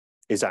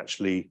 is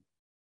actually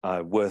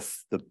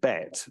worth the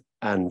bet.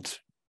 And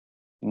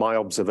my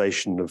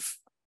observation of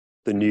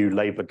the new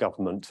Labour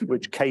government,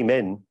 which came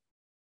in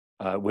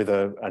with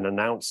an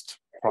announced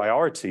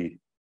priority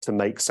to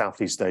make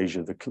Southeast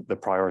Asia the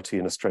priority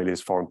in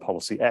Australia's foreign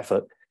policy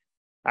effort,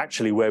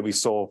 actually where we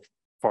saw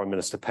Foreign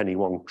Minister Penny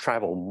Wong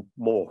travel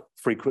more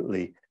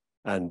frequently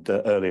and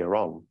earlier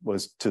on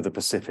was to the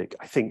Pacific.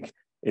 I think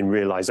in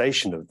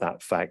realization of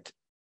that fact,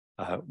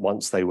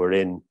 once they were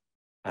in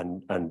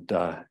and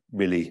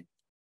really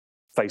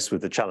faced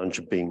with the challenge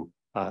of being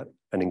an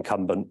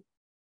incumbent,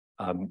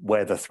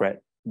 where the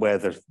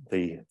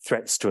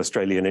threats to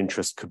Australian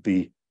interest could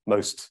be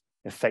most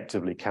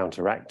effectively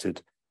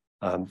counteracted,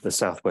 the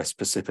Southwest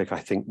Pacific, I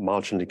think,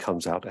 marginally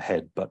comes out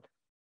ahead, but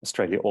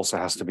Australia also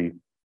has to be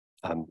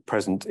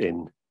present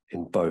in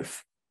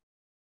both.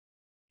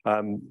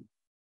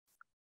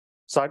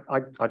 So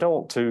I don't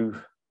want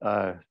to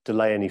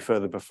delay any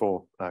further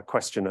before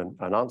question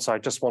and answer. I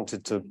just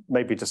wanted to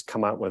maybe just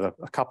come out with a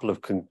couple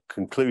of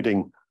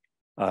concluding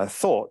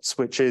thoughts,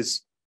 which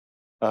is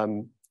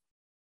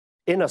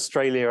in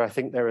Australia, I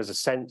think there is a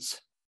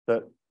sense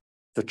that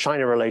the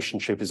China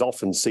relationship is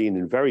often seen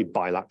in very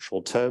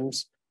bilateral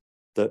terms,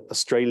 that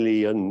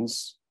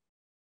Australians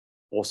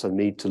also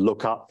need to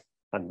look up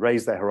and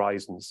raise their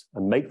horizons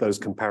and make those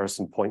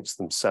comparison points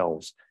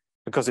themselves,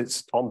 because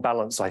it's on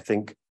balance, I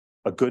think,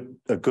 a good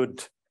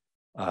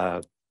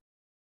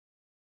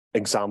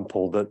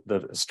example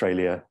that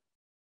Australia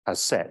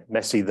has set,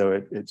 messy though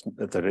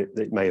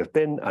it may have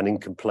been, and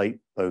incomplete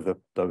though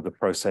the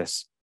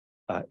process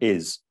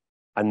is,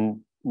 and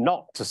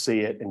not to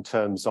see it in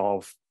terms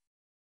of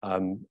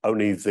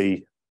only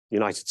the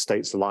United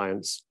States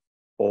alliance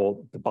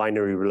or the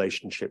binary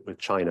relationship with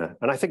China.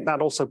 And I think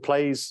that also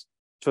plays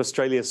to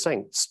Australia's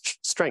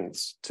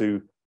strengths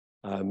to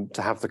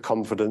have the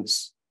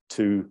confidence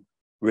to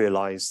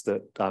realize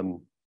that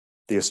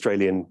the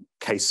Australian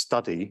case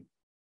study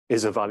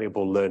is a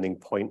valuable learning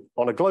point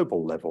on a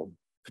global level,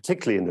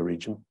 particularly in the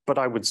region, but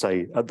I would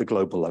say at the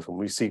global level.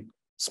 We see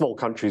small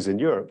countries in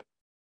Europe,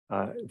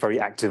 very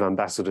active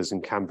ambassadors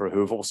in Canberra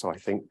who have also, I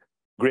think,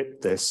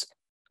 gripped this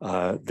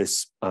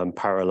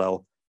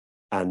parallel,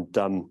 and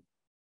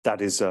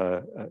that is,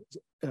 I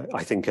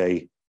think,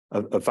 a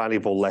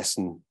valuable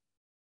lesson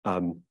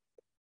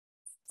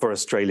for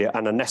Australia,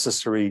 and a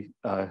necessary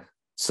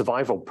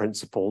survival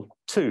principle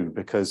too,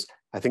 because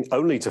I think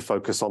only to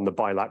focus on the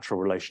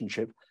bilateral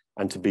relationship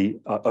and to be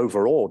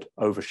overawed,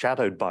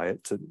 overshadowed by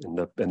it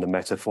in the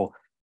metaphor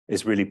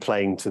is really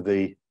playing to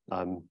the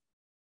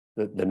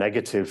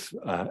negative,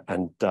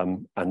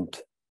 and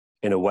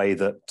in a way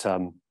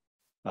that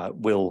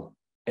will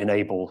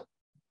enable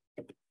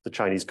the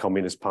Chinese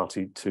Communist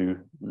Party to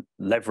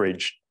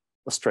leverage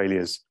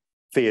Australia's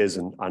fears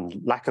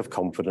and lack of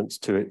confidence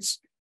to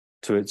its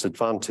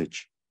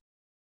advantage.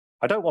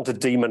 I don't want to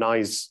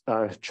demonize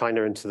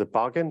China into the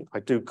bargain.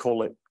 I do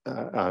call it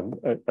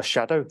a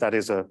shadow. That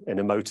is an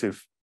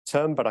emotive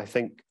term, but I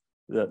think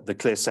that the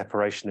clear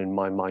separation in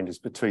my mind is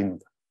between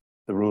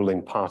the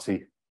ruling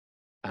party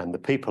and the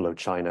people of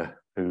China,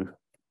 who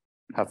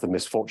have the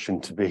misfortune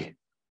to be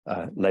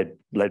led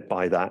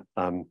by that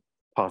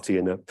party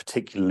in a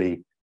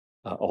particularly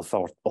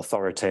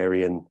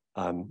authoritarian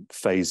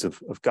phase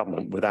of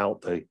government,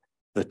 without the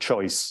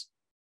choice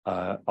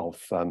of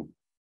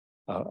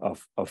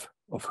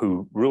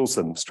who rules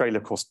them. Australia,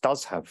 of course,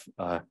 does have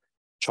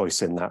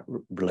choice in that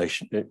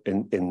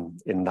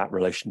in that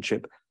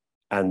relationship,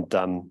 and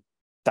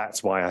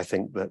that's why I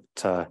think that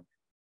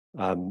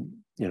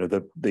you know,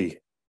 the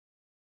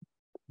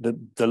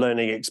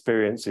learning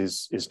experience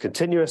is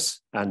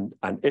continuous and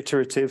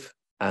iterative,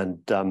 and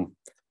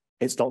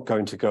it's not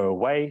going to go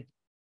away.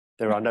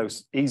 There are no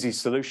easy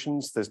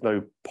solutions. There's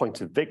no point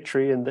of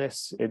victory in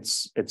this.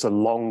 It's a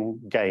long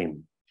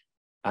game,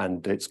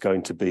 and it's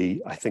going to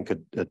be, I think,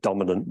 a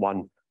dominant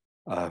one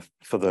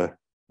for the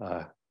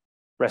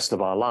rest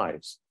of our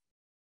lives.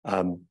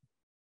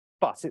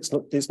 But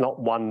it's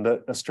not one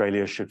that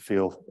Australia should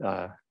feel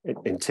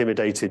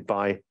intimidated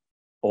by,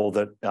 or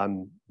that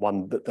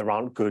one that there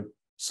aren't good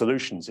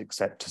solutions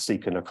except to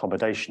seek an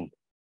accommodation.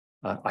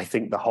 I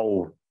think the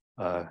whole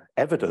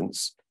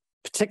evidence,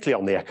 particularly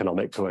on the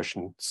economic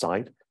coercion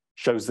side,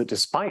 shows that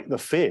despite the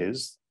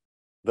fears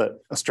that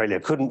Australia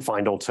couldn't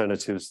find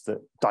alternatives,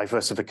 that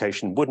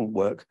diversification wouldn't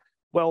work,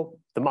 well,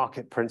 the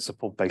market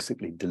principle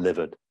basically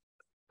delivered.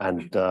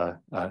 And there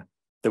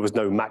was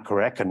no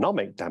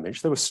macroeconomic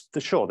damage. There was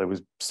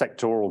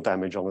sectoral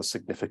damage on a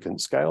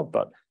significant scale,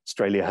 but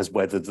Australia has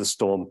weathered the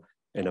storm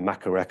in a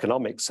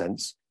macroeconomic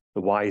sense,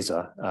 the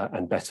wiser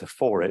and better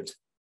for it.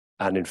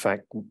 And in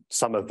fact,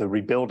 some of the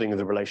rebuilding of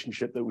the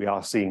relationship that we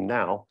are seeing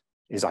now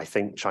is, I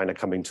think, China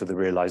coming to the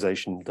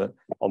realization that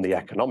on the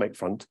economic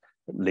front,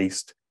 at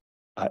least,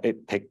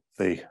 it picked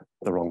the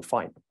wrong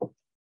fight.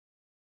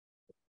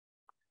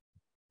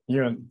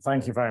 Euan,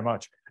 thank you very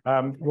much.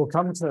 We'll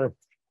come to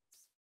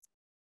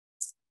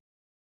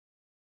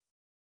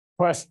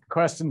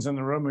questions in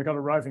the room. We've got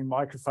a roving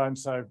microphone,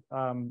 so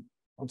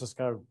I'll just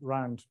go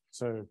round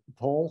to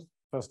Paul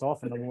first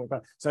off, and then we'll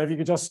back. So if you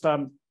could just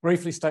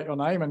briefly state your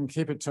name and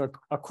keep it to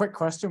a quick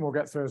question. We'll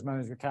get through as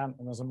many as we can,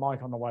 and there's a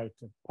mic on the way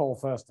to Paul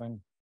first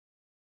thing.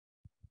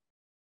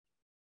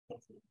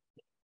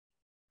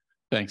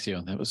 Thanks,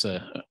 Euan. That was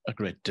a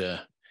great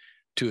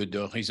tour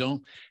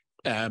d'horizon.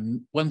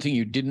 One thing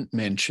you didn't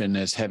mention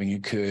as having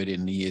occurred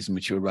in the years in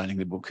which you were writing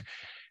the book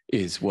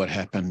is what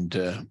happened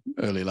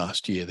early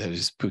last year, that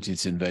is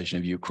Putin's invasion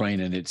of Ukraine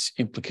and its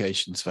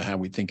implications for how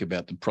we think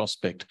about the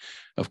prospect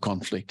of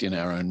conflict in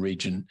our own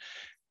region.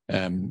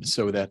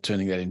 So without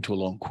turning that into a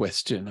long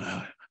question,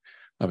 I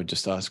would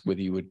just ask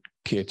whether you would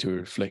care to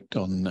reflect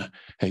on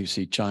how you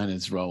see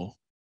China's role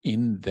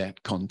in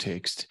that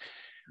context,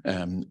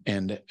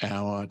 and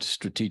our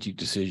strategic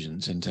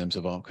decisions in terms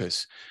of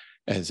AUKUS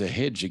as a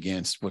hedge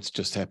against what's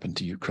just happened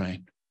to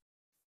Ukraine.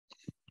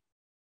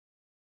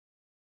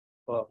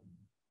 Well,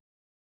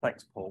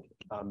 thanks, Paul.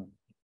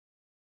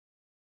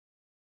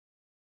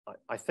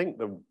 I think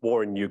the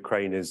war in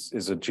Ukraine is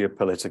a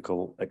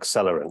geopolitical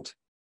accelerant.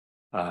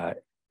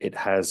 It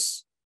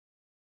has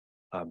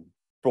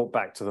brought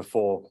back to the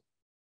fore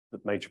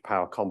that major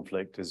power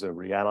conflict is a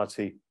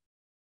reality.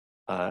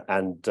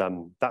 And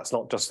that's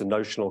not just a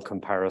notional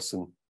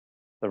comparison.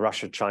 The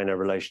Russia-China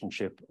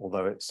relationship,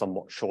 although it's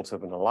somewhat short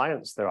of an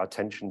alliance, there are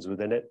tensions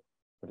within it,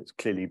 but it's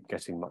clearly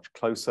getting much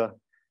closer.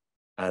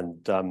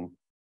 And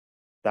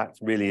that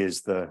really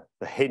is the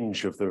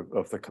hinge of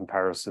the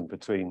comparison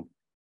between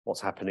what's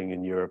happening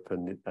in Europe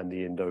and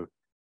the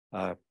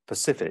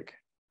Indo-Pacific.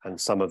 And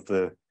some of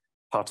the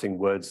parting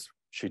words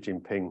Xi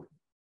Jinping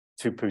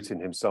to Putin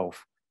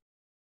himself,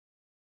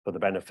 for the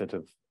benefit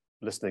of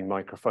listening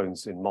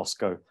microphones in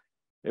Moscow,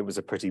 it was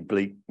a pretty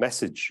bleak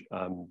message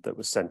that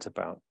was sent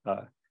about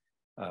that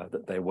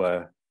there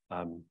were,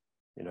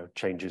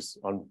 changes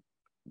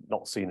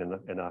not seen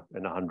in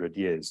 100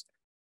 years.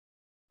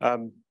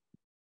 On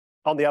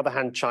the other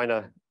hand,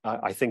 China,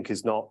 I think,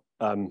 is not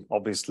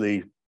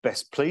obviously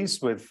best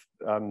pleased with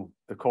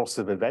the course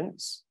of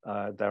events.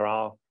 There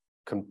are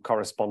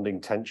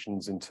corresponding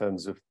tensions in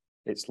terms of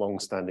its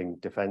long-standing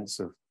defense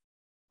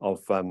of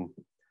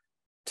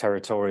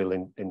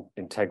territorial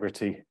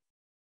integrity.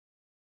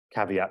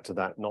 Caveat to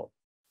that, not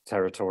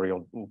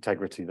territorial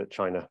integrity that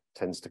China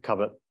tends to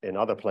covet in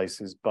other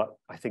places, but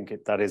I think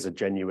that is a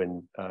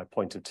genuine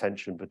point of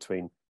tension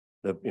between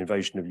the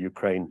invasion of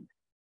Ukraine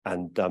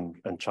and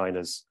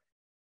China's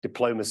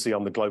diplomacy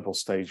on the global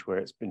stage, where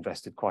it's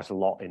invested quite a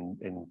lot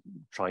in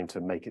trying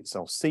to make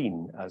itself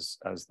seen as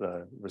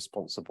the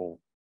responsible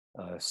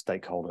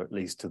stakeholder, at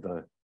least to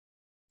the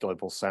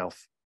global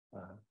South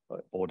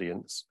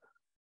audience.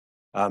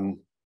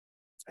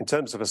 In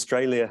terms of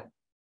Australia,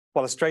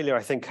 well, Australia,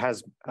 I think,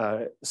 has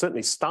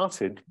certainly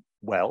started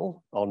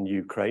well on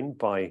Ukraine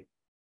by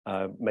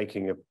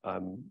making a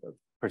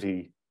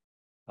pretty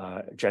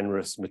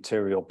generous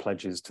material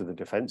pledges to the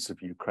defense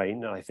of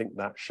Ukraine. And I think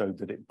that showed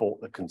that it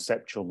brought the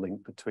conceptual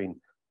link between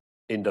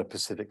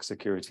Indo-Pacific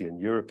security and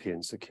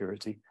European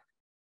security.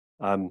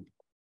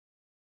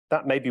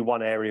 That may be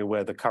one area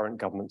where the current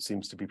government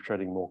seems to be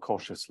treading more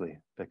cautiously,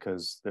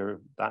 because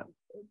that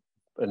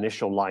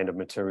initial line of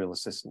material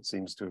assistance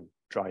seems to have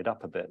dried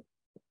up a bit.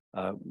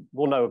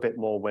 We'll know a bit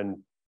more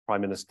when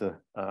Prime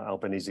Minister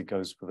Albanese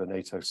goes for the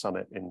NATO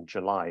summit in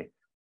July,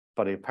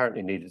 but he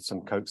apparently needed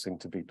some coaxing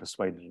to be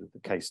persuaded of the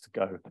case to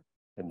go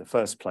in the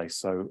first place.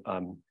 So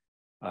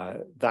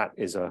that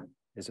is a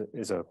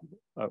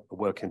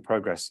work in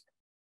progress.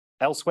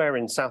 Elsewhere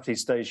in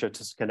Southeast Asia,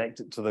 to connect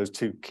it to those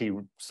two key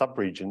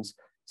sub-regions,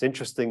 it's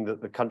interesting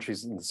that the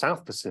countries in the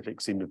South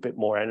Pacific seem a bit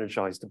more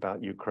energized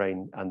about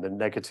Ukraine and the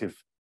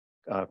negative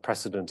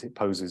precedent it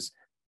poses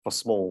for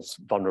small,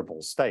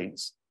 vulnerable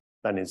states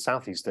than in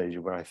Southeast Asia,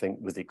 where I think,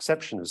 with the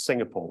exception of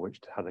Singapore, which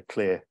had a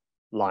clear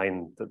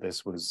line that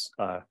this was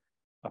a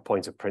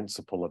point of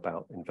principle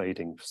about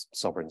invading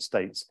sovereign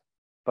states,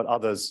 but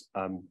others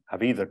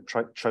have either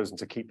chosen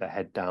to keep their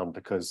head down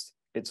because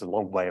it's a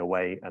long way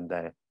away and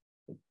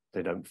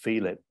they don't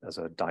feel it as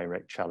a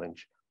direct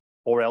challenge,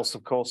 or else,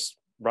 of course,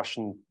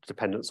 Russian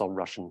dependence on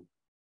Russian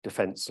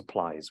defense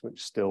supplies,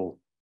 which still,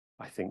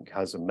 I think,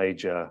 has a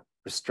major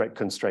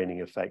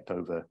constraining effect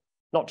over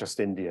not just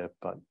India,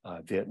 but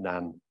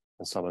Vietnam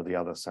and some of the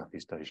other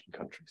Southeast Asian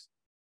countries.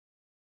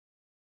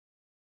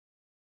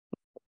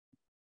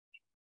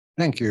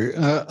 Thank you.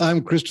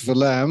 I'm Christopher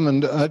Lamb,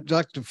 and I'd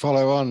like to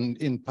follow on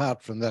in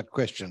part from that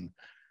question.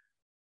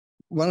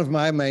 One of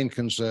my main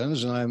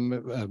concerns, and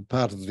I'm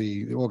part of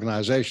the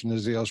organization,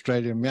 is the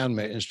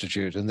Australia-Myanmar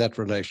Institute and that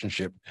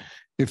relationship.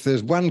 If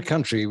there's one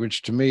country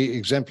which to me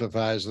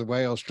exemplifies the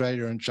way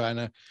Australia and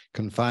China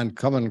can find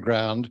common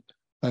ground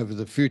over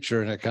the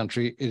future in a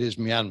country, it is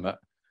Myanmar.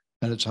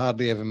 And it's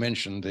hardly ever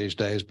mentioned these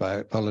days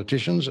by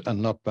politicians, and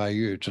not by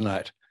you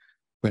tonight,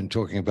 when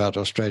talking about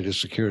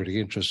Australia's security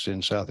interests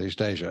in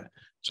Southeast Asia.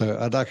 So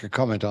I'd like a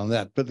comment on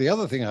that. But the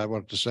other thing I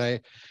want to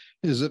say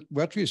is that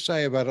what you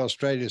say about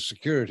Australia's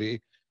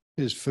security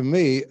is, for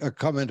me, a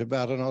comment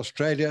about an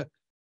Australia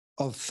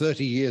of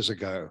 30 years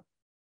ago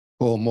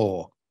or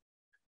more.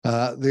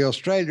 The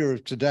Australia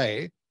of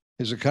today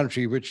is a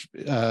country which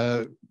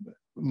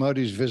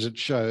Modi's visit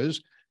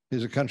shows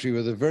is a country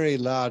with a very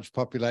large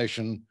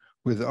population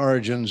with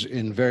origins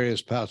in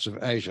various parts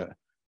of Asia.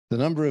 The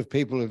number of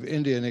people of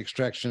Indian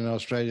extraction in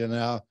Australia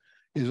now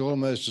is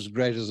almost as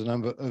great as the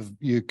number of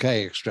UK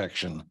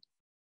extraction.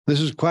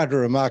 This is quite a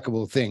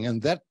remarkable thing.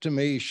 And that, to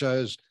me,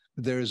 shows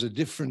that there is a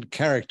different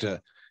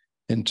character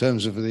in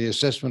terms of the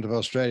assessment of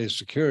Australia's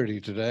security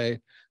today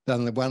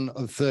than the one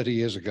of 30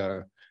 years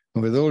ago.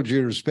 And with all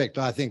due respect,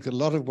 I think a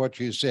lot of what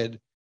you said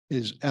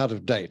is out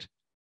of date.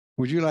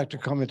 Would you like to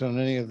comment on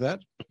any of that?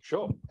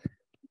 Sure.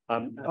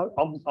 On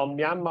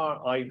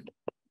Myanmar,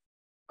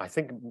 I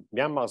think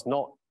Myanmar's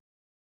not,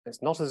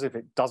 it's not as if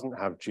it doesn't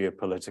have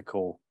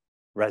geopolitical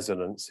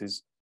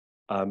resonances.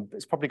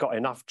 It's probably got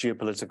enough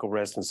geopolitical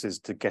resonances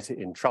to get it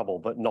in trouble,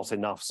 but not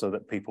enough so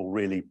that people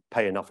really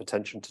pay enough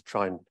attention to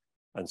try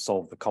and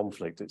solve the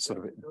conflict. It's sort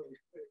of...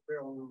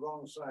 We're on the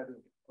wrong side of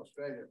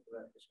Australia for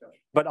that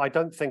discussion. But I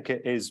don't think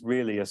it is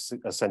really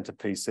a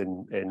centerpiece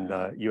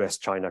in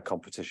US-China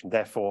competition.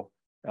 Therefore,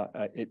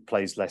 it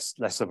plays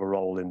less of a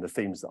role in the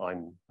themes that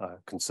I'm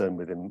concerned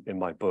with in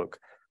my book.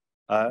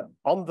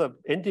 On the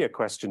India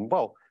question,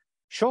 well,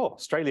 sure,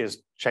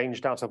 Australia's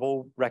changed out of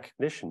all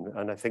recognition,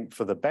 and I think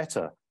for the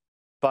better.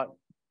 But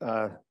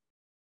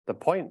the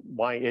point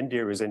why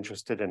India is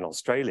interested in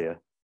Australia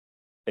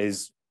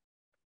is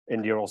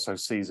India also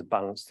sees a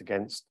balanced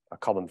against a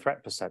common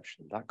threat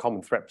perception. That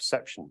common threat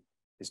perception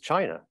is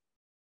China,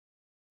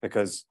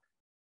 because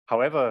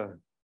however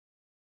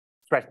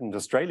threatened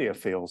Australia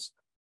feels,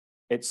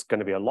 it's going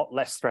to be a lot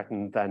less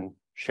threatened than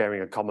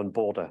sharing a common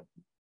border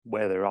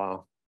where there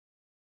are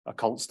a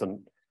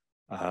constant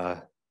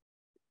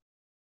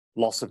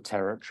loss of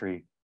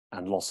territory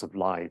and loss of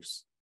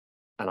lives.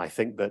 And I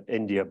think that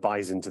India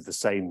buys into the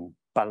same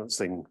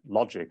balancing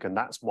logic. And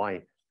that's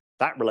why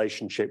that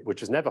relationship,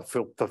 which has never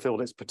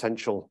fulfilled its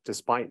potential,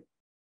 despite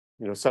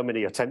so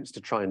many attempts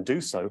to try and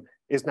do so,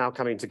 is now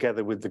coming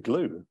together with the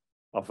glue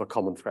of a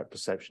common threat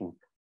perception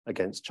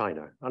against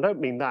China. I don't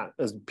mean that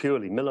as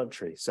purely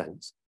military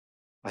sense.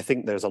 I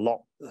think there's a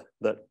lot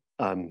that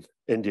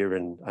India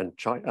and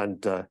China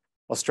and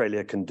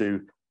Australia can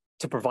do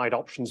to provide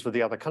options for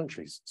the other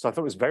countries. So I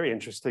thought it was very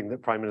interesting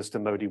that Prime Minister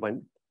Modi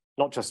went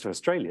not just to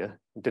Australia,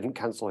 didn't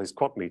cancel his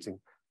Quad meeting,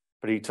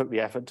 but he took the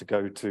effort to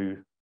go to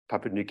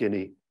Papua New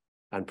Guinea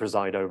and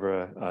preside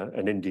over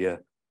an India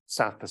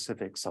South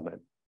Pacific summit.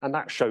 And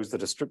that shows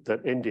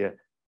that India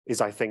is,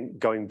 I think,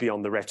 going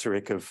beyond the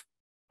rhetoric of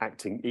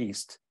acting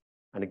east.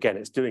 And again,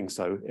 it's doing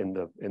so in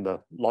the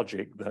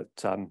logic that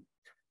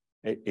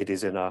it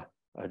is in a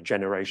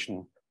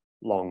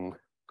generation-long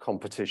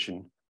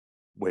competition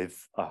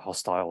with a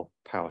hostile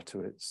power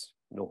to its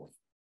north.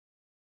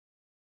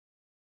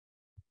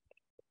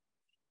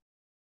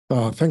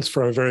 Thanks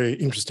for a very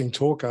interesting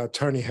talk.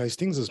 Tony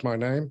Hastings is my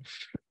name.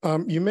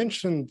 You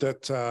mentioned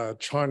that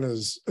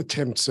China's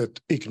attempts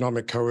at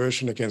economic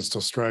coercion against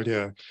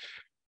Australia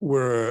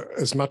were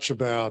as much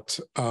about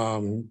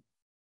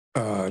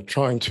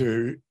trying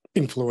to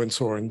influence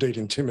or indeed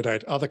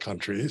intimidate other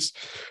countries.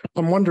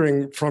 I'm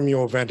wondering, from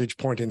your vantage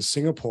point in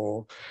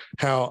Singapore,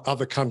 how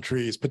other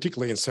countries,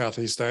 particularly in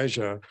Southeast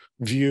Asia,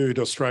 viewed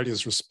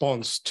Australia's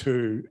response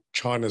to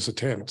China's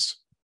attempts.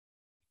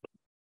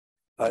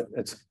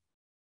 It's a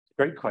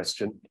great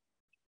question,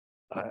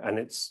 and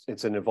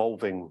it's an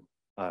evolving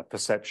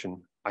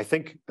perception. I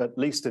think, at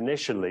least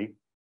initially,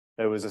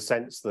 there was a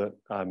sense that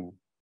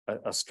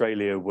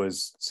Australia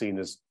was seen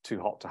as too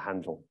hot to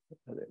handle,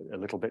 a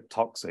little bit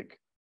toxic,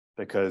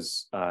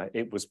 because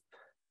it was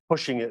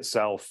pushing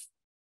itself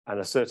and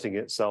asserting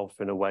itself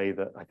in a way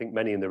that I think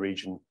many in the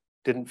region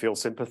didn't feel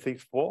sympathy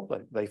for.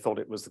 They thought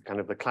it was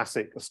the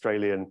classic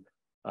Australian,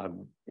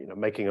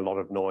 making a lot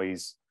of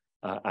noise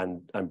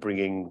and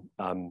bringing,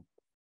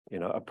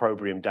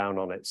 opprobrium down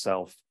on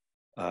itself,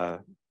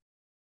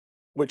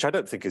 which I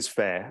don't think is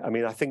fair. I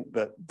mean, I think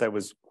that there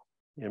was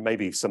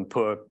maybe some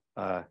poor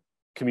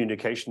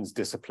communications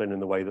discipline in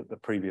the way that the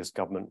previous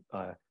government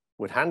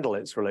would handle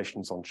its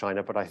relations on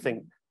China, but I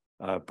think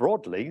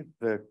broadly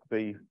the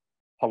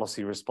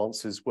policy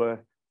responses were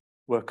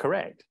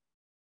correct.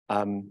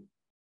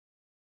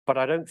 But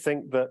I don't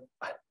think that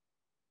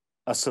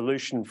a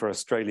solution for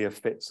Australia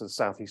fits a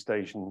Southeast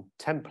Asian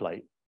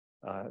template.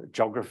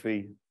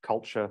 Geography,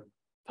 culture,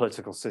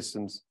 political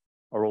systems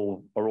are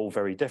all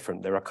very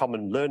different. There are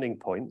common learning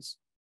points.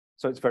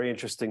 So it's very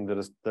interesting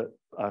that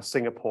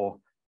Singapore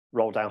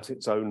rolled out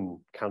its own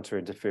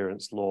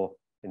counter-interference law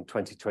in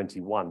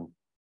 2021,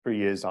 3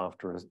 years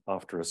after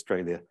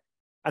Australia.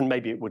 And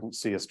maybe it wouldn't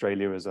see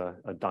Australia as a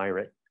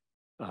direct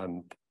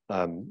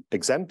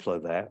exemplar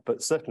there,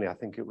 but certainly I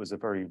think it was a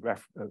very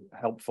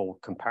helpful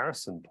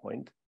comparison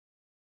point.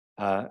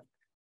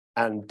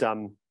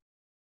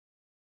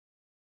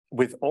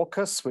 With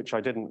AUKUS, which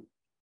I didn't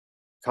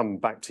come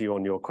back to you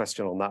on your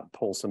question on that,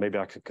 Paul, so maybe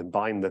I could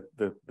combine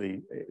the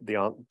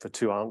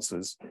two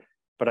answers.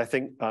 But I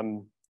think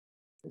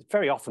it's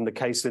very often the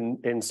case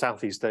in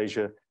Southeast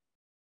Asia,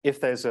 if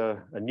there's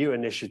a new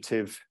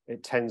initiative,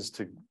 it tends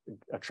to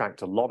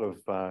attract a lot of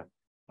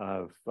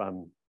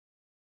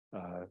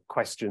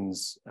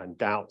questions and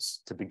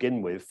doubts to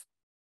begin with.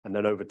 And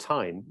then over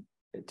time,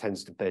 it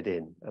tends to bed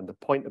in. And the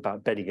point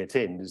about bedding it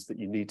in is that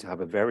you need to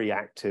have a very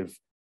active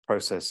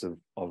process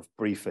of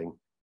briefing.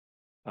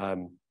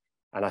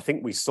 And I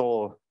think we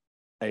saw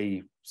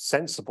a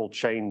sensible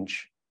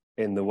change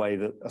in the way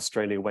that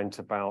Australia went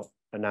about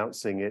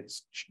announcing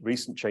its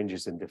recent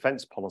changes in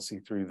defence policy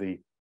through the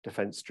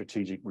Defence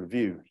Strategic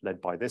Review led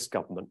by this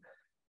government,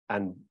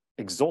 and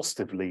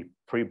exhaustively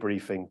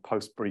pre-briefing,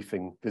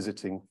 post-briefing,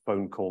 visiting,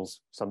 phone calls,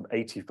 some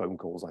 80 phone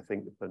calls, I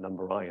think the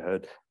number I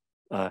heard,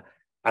 and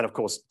of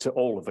course to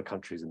all of the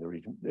countries in the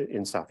region,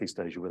 in Southeast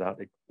Asia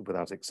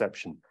without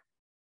exception.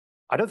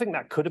 I don't think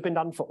that could have been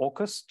done for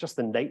AUKUS. Just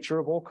the nature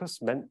of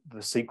AUKUS meant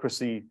the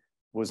secrecy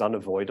was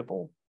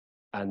unavoidable.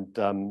 And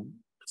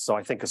so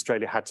I think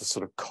Australia had to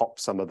sort of cop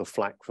some of the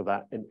flack for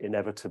that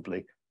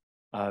inevitably.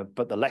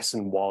 But the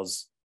lesson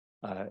was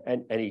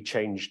any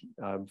change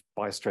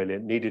by Australia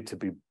needed to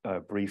be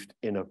briefed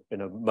in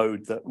a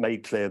mode that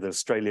made clear that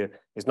Australia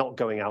is not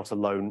going out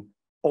alone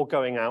or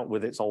going out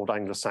with its old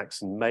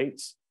Anglo-Saxon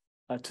mates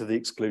to the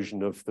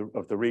exclusion of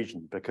the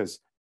region, because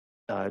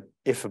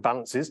if a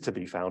balance is to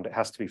be found, it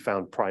has to be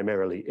found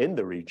primarily in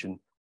the region.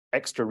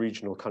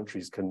 Extra-regional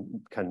countries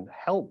can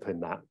help in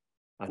that,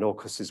 and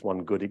AUKUS is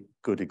one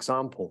good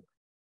example.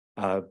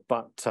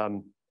 But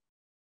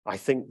I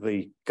think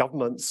the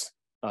government's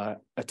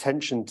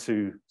attention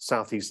to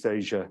Southeast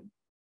Asia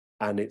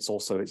and its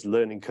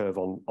learning curve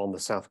on the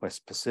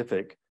Southwest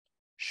Pacific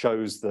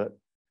shows that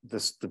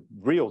the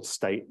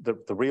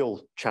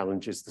real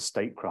challenge is the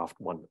statecraft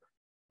one.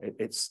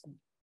 It's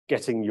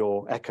getting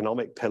your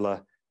economic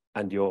pillar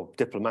and your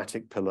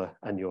diplomatic pillar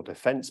and your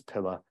defense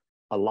pillar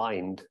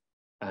aligned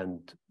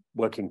and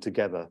working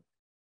together.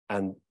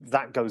 And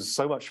that goes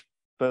so much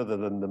further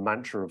than the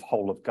mantra of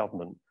whole of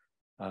government.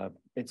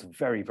 It's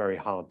very, very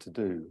hard to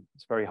do.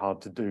 It's very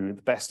hard to do at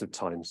the best of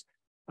times.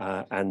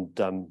 And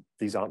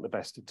these aren't the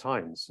best of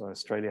times. So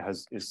Australia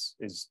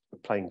is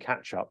playing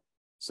catch up,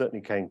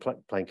 certainly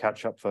playing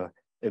catch up for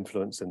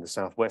influence in the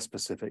Southwest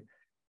Pacific.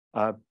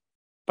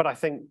 But I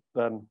think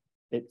the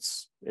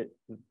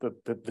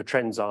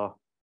trends are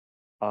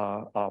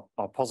are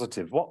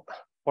positive. What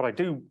I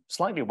do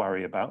slightly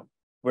worry about,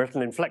 we're at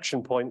an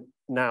inflection point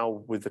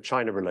now with the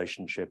China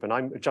relationship, and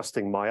I'm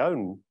adjusting my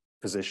own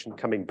position,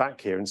 coming back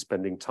here and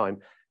spending time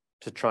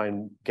to try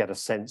and get a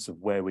sense of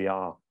where we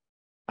are.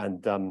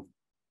 And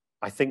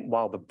I think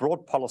while the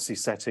broad policy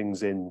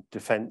settings in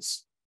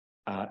defense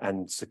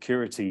and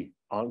security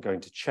aren't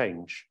going to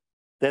change,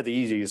 they're the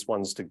easiest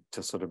ones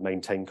to sort of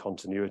maintain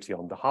continuity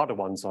on. The harder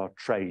ones are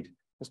trade,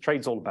 because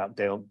trade's all about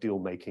deal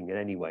making in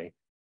any way.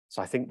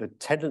 So I think the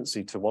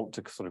tendency to want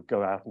to sort of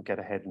go out and get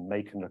ahead and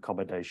make an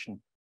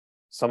accommodation,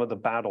 some of the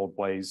bad old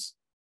ways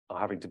are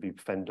having to be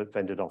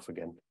fended off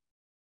again.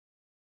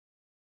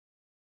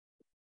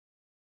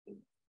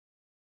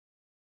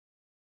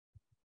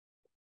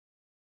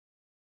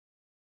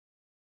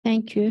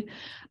 Thank you.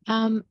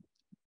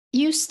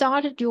 You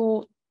started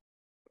your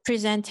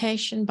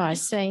presentation by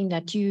saying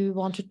that you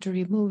wanted to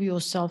remove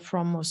yourself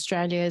from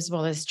Australia as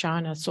well as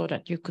China so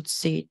that you could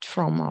see it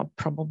from a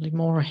probably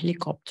more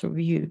helicopter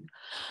view.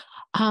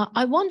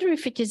 I wonder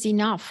if it is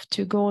enough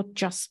to go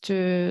just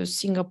to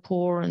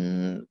Singapore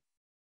and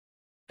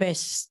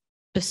West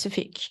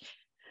Pacific.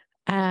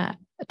 To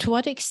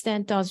what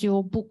extent does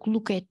your book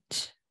look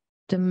at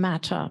the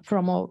matter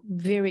from a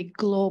very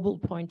global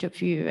point of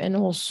view, and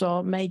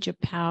also major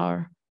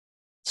power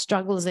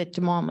struggles at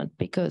the moment?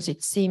 Because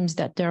it seems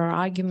that there are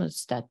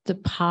arguments that the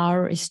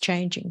power is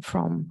changing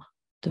from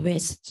the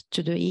West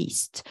to the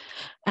East.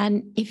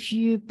 And if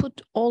you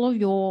put all of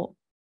your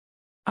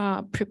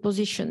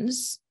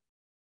prepositions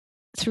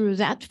through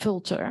that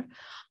filter,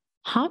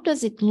 how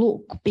does it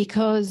look?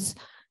 Because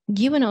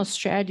given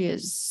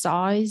Australia's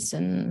size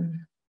and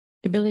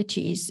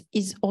abilities,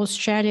 is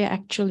Australia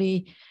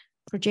actually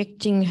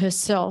projecting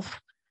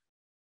herself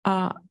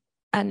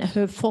and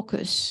her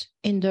focus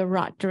in the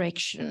right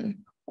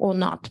direction or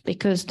not?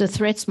 Because the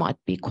threats might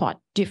be quite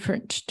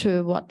different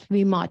to what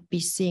we might be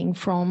seeing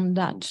from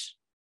that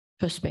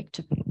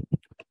perspective.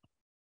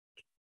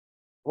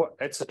 Well,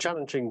 it's a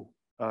challenging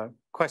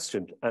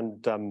question,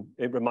 and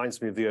it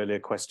reminds me of the earlier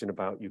question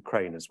about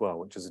Ukraine as well,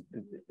 which is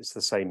it's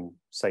the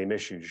same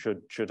issue.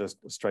 Should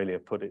Australia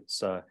put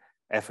its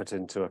effort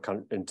into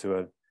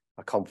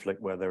a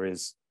conflict where there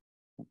is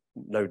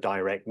no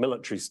direct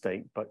military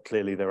stake, but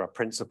clearly there are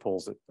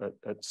principles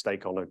at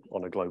stake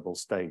on a global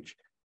stage?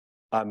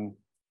 I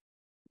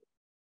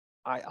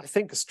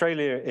think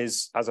Australia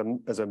is, as a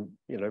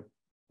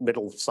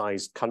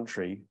middle-sized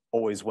country,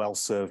 always well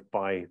served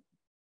by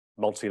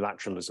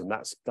multilateralism.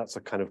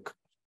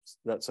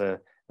 That's a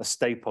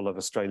staple of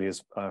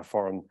Australia's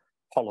foreign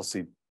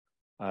policy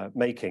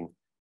making,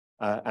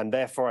 and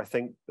therefore I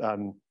think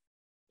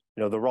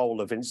the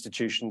role of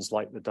institutions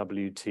like the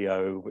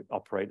WTO, which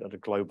operate at a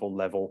global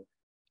level,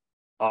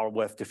 are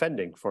worth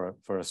defending for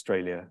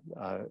Australia,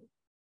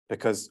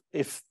 because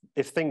if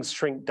things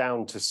shrink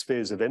down to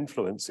spheres of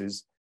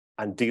influences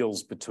and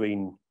deals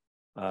between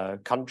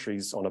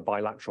countries on a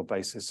bilateral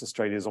basis,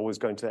 Australia is always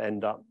going to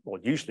end up, or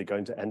usually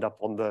going to end up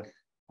on the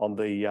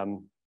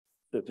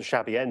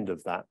shabby end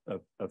of that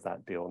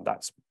deal, and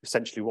that's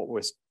essentially what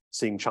we're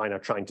seeing China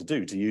trying to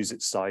do, to use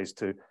its size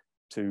to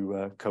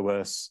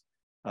coerce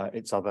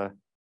its other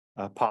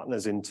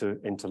partners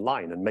into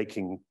line, and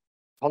making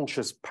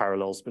conscious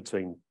parallels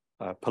between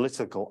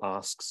political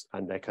asks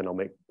and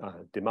economic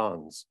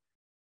demands.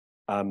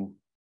 And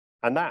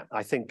that,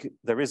 I think,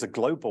 there is a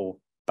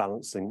global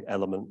balancing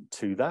element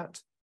to that.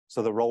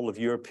 So the role of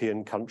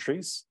European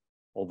countries,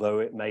 although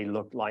it may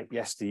look like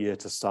yesteryear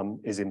to some,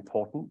 is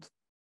important.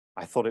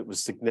 I thought it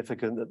was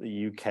significant that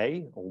the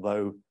UK,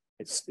 although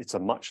it's a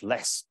much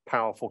less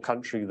powerful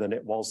country than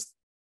it was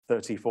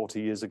 30,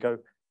 40 years ago,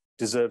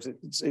 deserves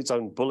its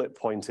own bullet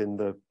point in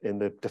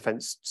the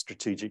Defence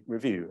Strategic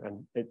Review.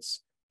 And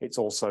it's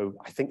also,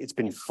 I think it's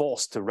been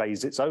forced to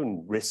raise its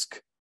own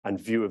risk and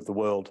view of the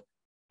world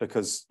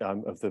because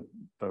of the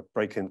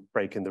break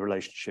in the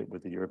relationship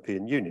with the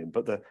European Union.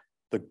 But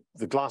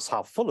the glass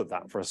half full of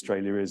that for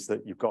Australia is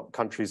that you've got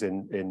countries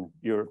in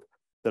Europe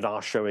that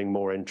are showing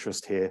more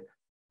interest here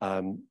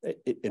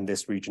in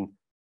this region,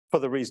 for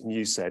the reason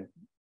you said.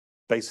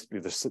 Basically,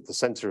 the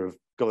center of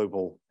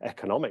global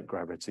economic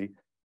gravity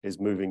is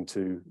moving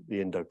to the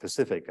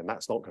Indo-Pacific, and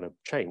that's not going to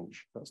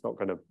change. That's not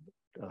going to.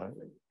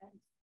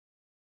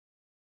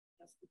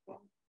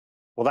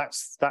 Well,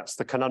 that's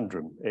the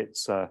conundrum.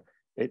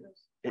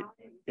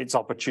 It's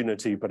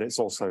opportunity, but it's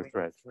also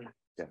threat.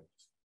 Yeah,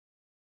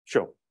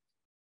 sure.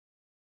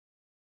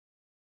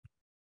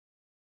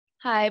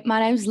 Hi, my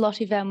name is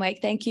Lottie Van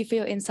Wyk. Thank you for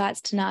your insights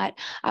tonight.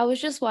 I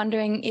was just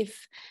wondering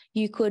if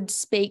you could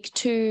speak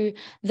to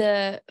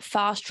the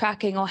fast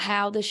tracking or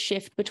how the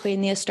shift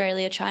between the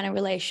Australia-China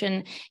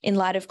relation in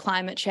light of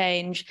climate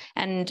change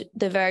and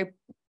the very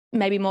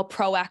maybe more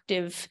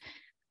proactive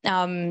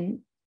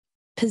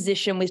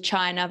position with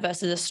China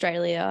versus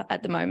Australia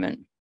at the moment.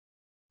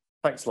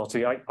 Thanks,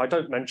 Lottie. I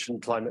don't mention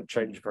climate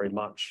change very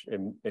much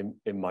in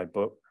my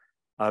book.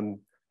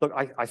 Look,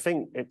 I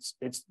think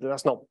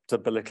that's not to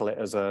belittle it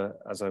as a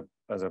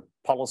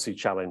policy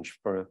challenge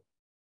for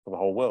the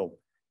whole world,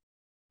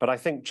 but I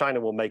think China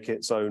will make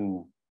its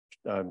own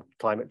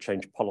climate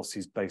change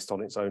policies based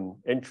on its own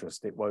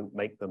interest. It won't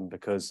make them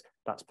because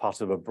that's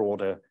part of a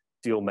broader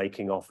deal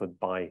making offered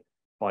by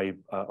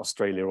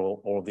Australia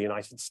or the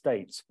United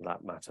States, for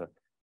that matter.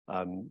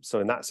 So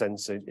in that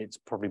sense, it's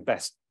probably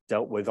best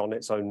dealt with on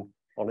its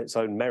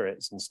own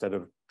merits instead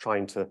of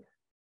trying to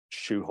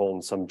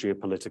shoehorn some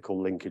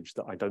geopolitical linkage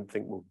that I don't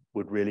think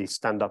would really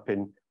stand up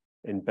in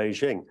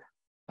Beijing.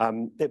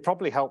 It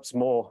probably helps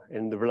more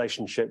in the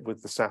relationship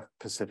with the South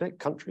Pacific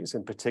countries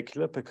in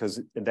particular,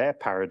 because in their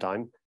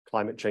paradigm,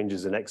 climate change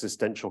is an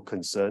existential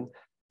concern.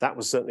 That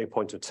was certainly a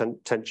point of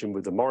tension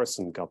with the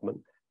Morrison government.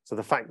 So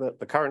the fact that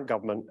the current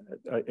government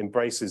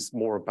embraces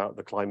more about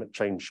the climate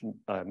change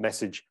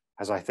message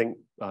has, I think,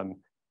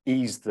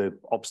 eased the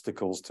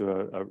obstacles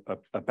to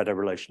a better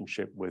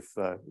relationship with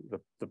the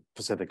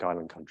Pacific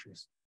Island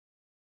countries.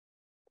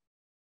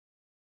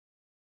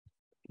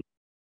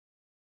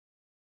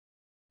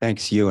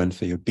 Thanks, Euan,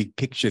 for your big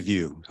picture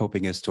view,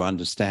 helping us to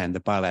understand the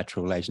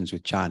bilateral relations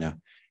with China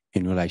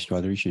in relation to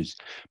other issues.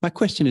 My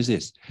question is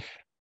this.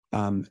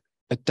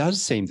 It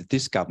does seem that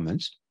this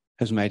government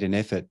has made an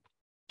effort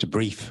to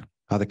brief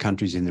other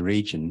countries in the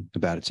region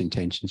about its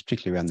intentions,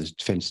 particularly around the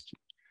defence,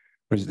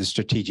 the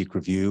strategic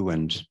review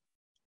and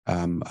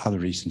other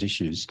recent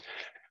issues.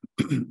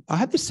 I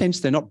have the sense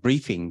they're not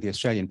briefing the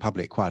Australian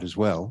public quite as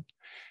well.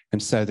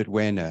 And so that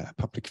when a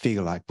public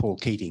figure like Paul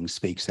Keating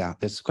speaks out,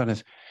 there's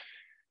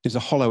a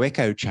hollow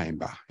echo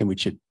chamber in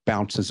which it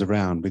bounces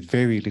around with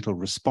very little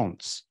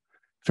response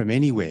from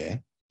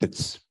anywhere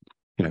that's,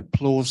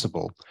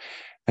 plausible.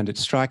 And it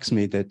strikes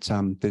me that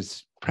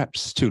there's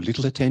perhaps too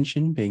little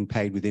attention being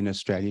paid within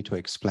Australia to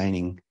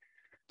explaining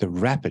the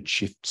rapid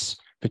shifts,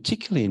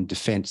 particularly in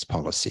defence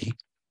policy.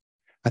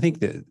 I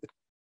think the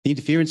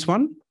interference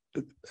one,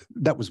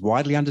 that was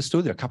widely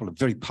understood. There are a couple of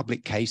very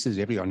public cases.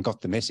 Everyone got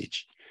the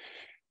message.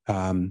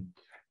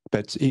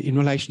 But in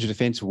relation to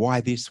defence, why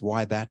this,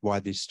 why that, why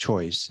this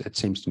choice? It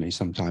seems to me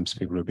sometimes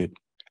people are a bit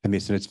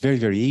amiss. And it's very,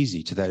 very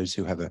easy to those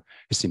who have a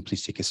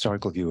simplistic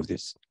historical view of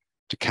this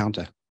to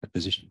counter that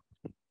position.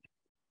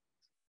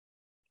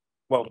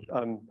 Well,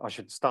 I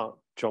should start,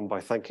 John,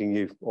 by thanking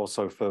you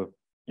also for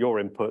your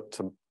input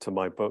to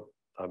my book.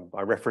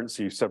 I reference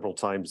you several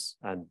times,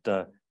 and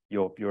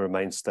you're a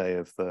mainstay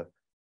of the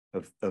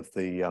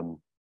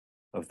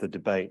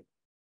debate,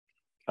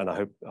 and I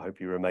hope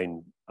you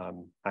remain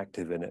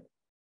active in it.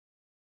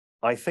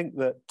 I think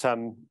that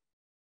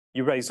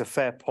you raise a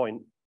fair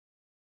point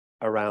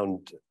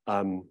around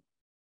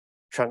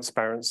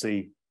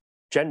transparency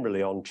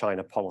generally on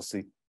China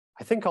policy.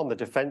 I think on the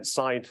defence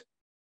side,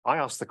 I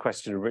asked the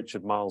question of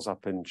Richard Miles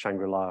up in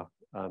Shangri-La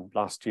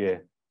last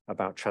year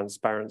about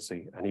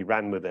transparency, and he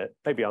ran with it,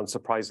 maybe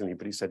unsurprisingly,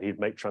 but he said he'd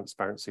make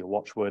transparency a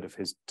watchword of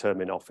his term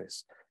in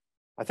office.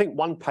 I think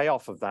one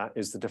payoff of that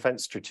is the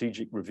Defence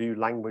Strategic Review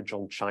language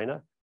on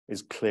China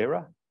is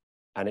clearer,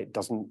 and it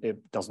doesn't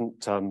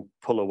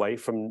pull away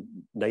from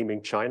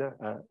naming China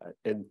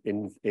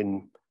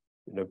in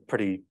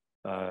pretty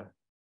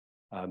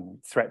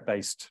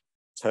threat-based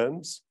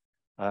terms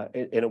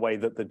in a way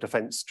that the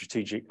Defence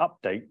Strategic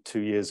Update 2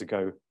 years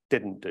ago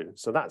didn't do.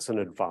 So that's an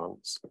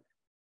advance.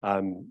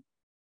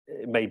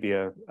 It may be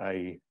a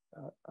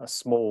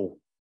small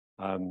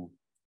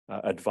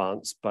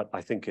advance, but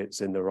I think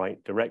it's in the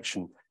right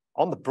direction.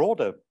 On the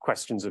broader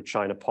questions of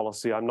China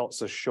policy, I'm not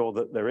so sure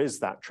that there is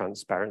that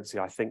transparency.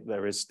 I think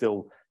there is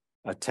still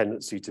a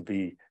tendency to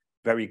be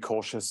very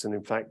cautious. And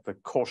in fact, the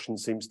caution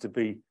seems to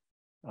be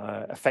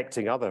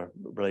affecting other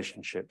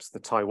relationships. The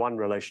Taiwan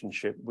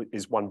relationship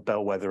is one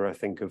bellwether, I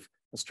think, of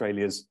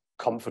Australia's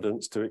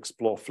confidence to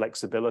explore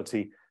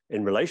flexibility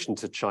in relation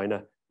to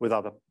China with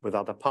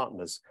other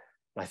partners.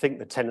 I think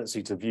the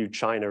tendency to view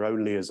China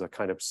only as a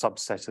kind of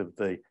subset of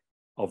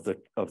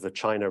the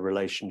China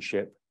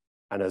relationship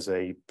and as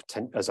a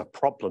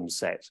problem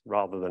set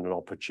rather than an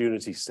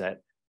opportunity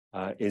set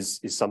is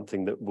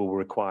something that will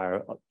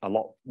require a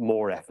lot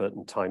more effort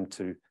and time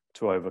to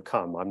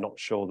overcome. I'm not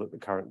sure that the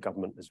current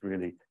government has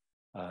really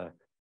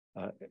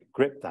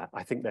gripped that.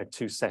 I think they're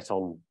too set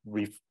on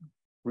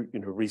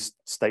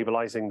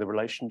restabilizing the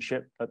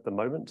relationship at the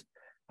moment.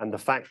 And the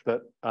fact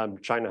that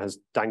China has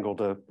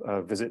dangled a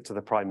visit to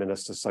the Prime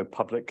Minister so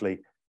publicly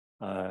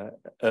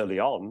early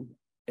on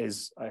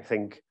is, I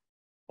think,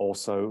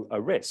 also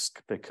a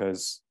risk,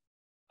 because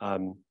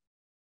the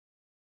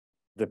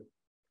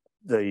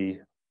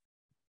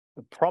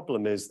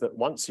problem is that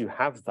once you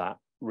have that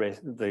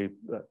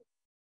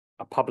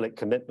a public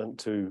commitment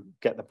to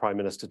get the Prime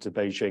Minister to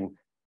Beijing,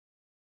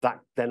 that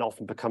then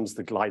often becomes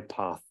the glide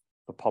path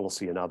for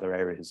policy in other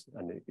areas,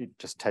 and it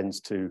just tends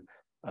to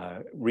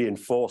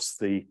reinforce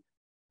the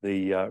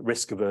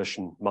risk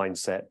aversion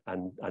mindset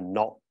and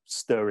not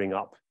stirring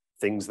up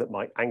things that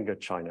might anger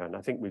China. And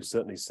I think we've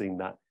certainly seen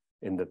that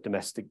in the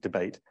domestic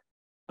debate.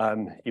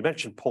 You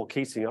mentioned Paul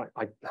Keating.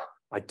 I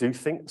do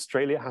think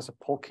Australia has a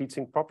Paul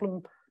Keating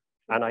problem.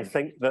 And I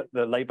think that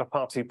the Labour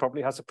Party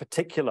probably has a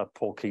particular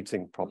Paul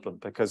Keating problem,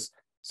 because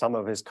some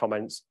of his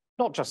comments,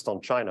 not just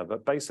on China,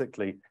 but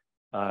basically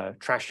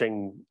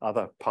trashing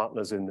other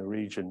partners in the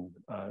region,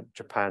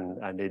 Japan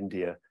and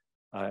India,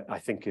 I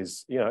think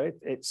is,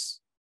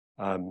 it's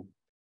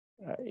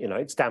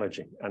it's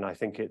damaging, and I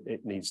think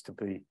it needs to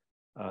be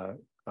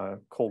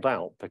called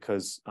out,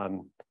 because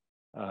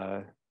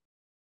I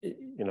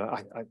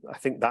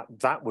think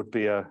that would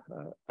be a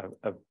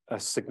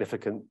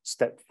significant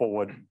step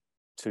forward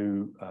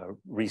to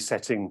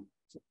resetting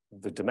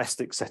the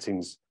domestic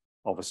settings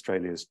of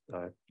Australia's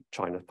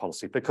China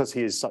policy, because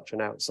he is such an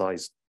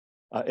outsized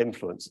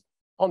influence.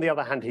 On the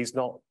other hand, he's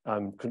not,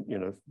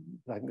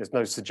 there's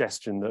no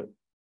suggestion that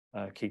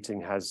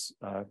Keating has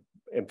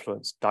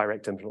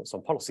direct influence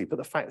on policy, but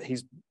the fact that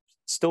he's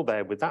still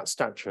there with that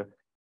stature,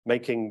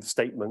 making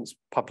statements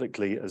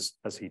publicly as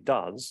he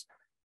does,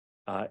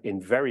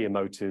 in very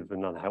emotive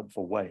and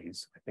unhelpful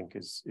ways, I think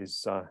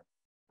is a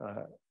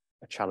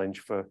challenge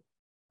for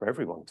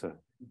everyone to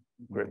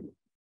agree.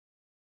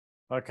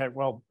 Okay,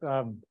 well,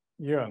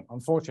 Euan,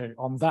 unfortunately,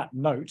 on that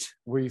note,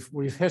 we've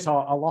hit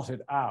our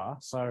allotted hour,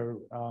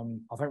 so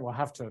I think we'll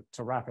have to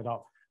wrap it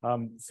up.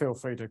 Feel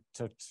free to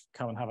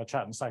come and have a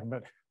chat in a second,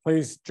 but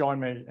please join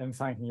me in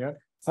thanking you.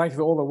 Thank you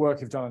for all the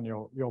work you've done on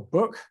your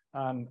book,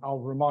 and I'll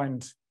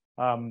remind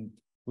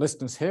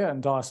listeners here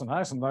in Dyson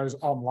House and those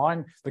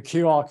online, the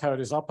QR code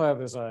is up there.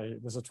 There's a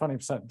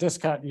 20%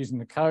 discount using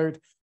the code,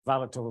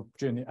 valid till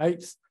June the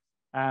 8th.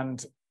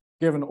 And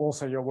given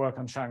also your work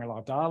on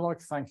Shangri-La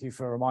Dialogue, thank you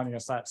for reminding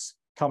us that's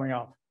coming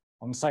up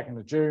on the 2nd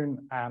of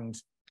June, and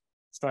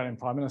Australian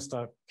Prime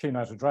Minister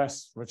keynote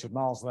address, Richard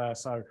Marles there.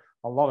 So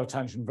a lot of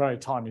attention, very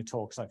timely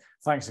talk. So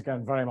thanks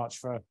again very much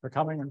for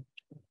coming.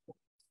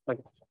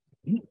 Thank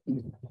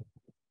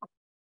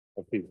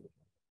you.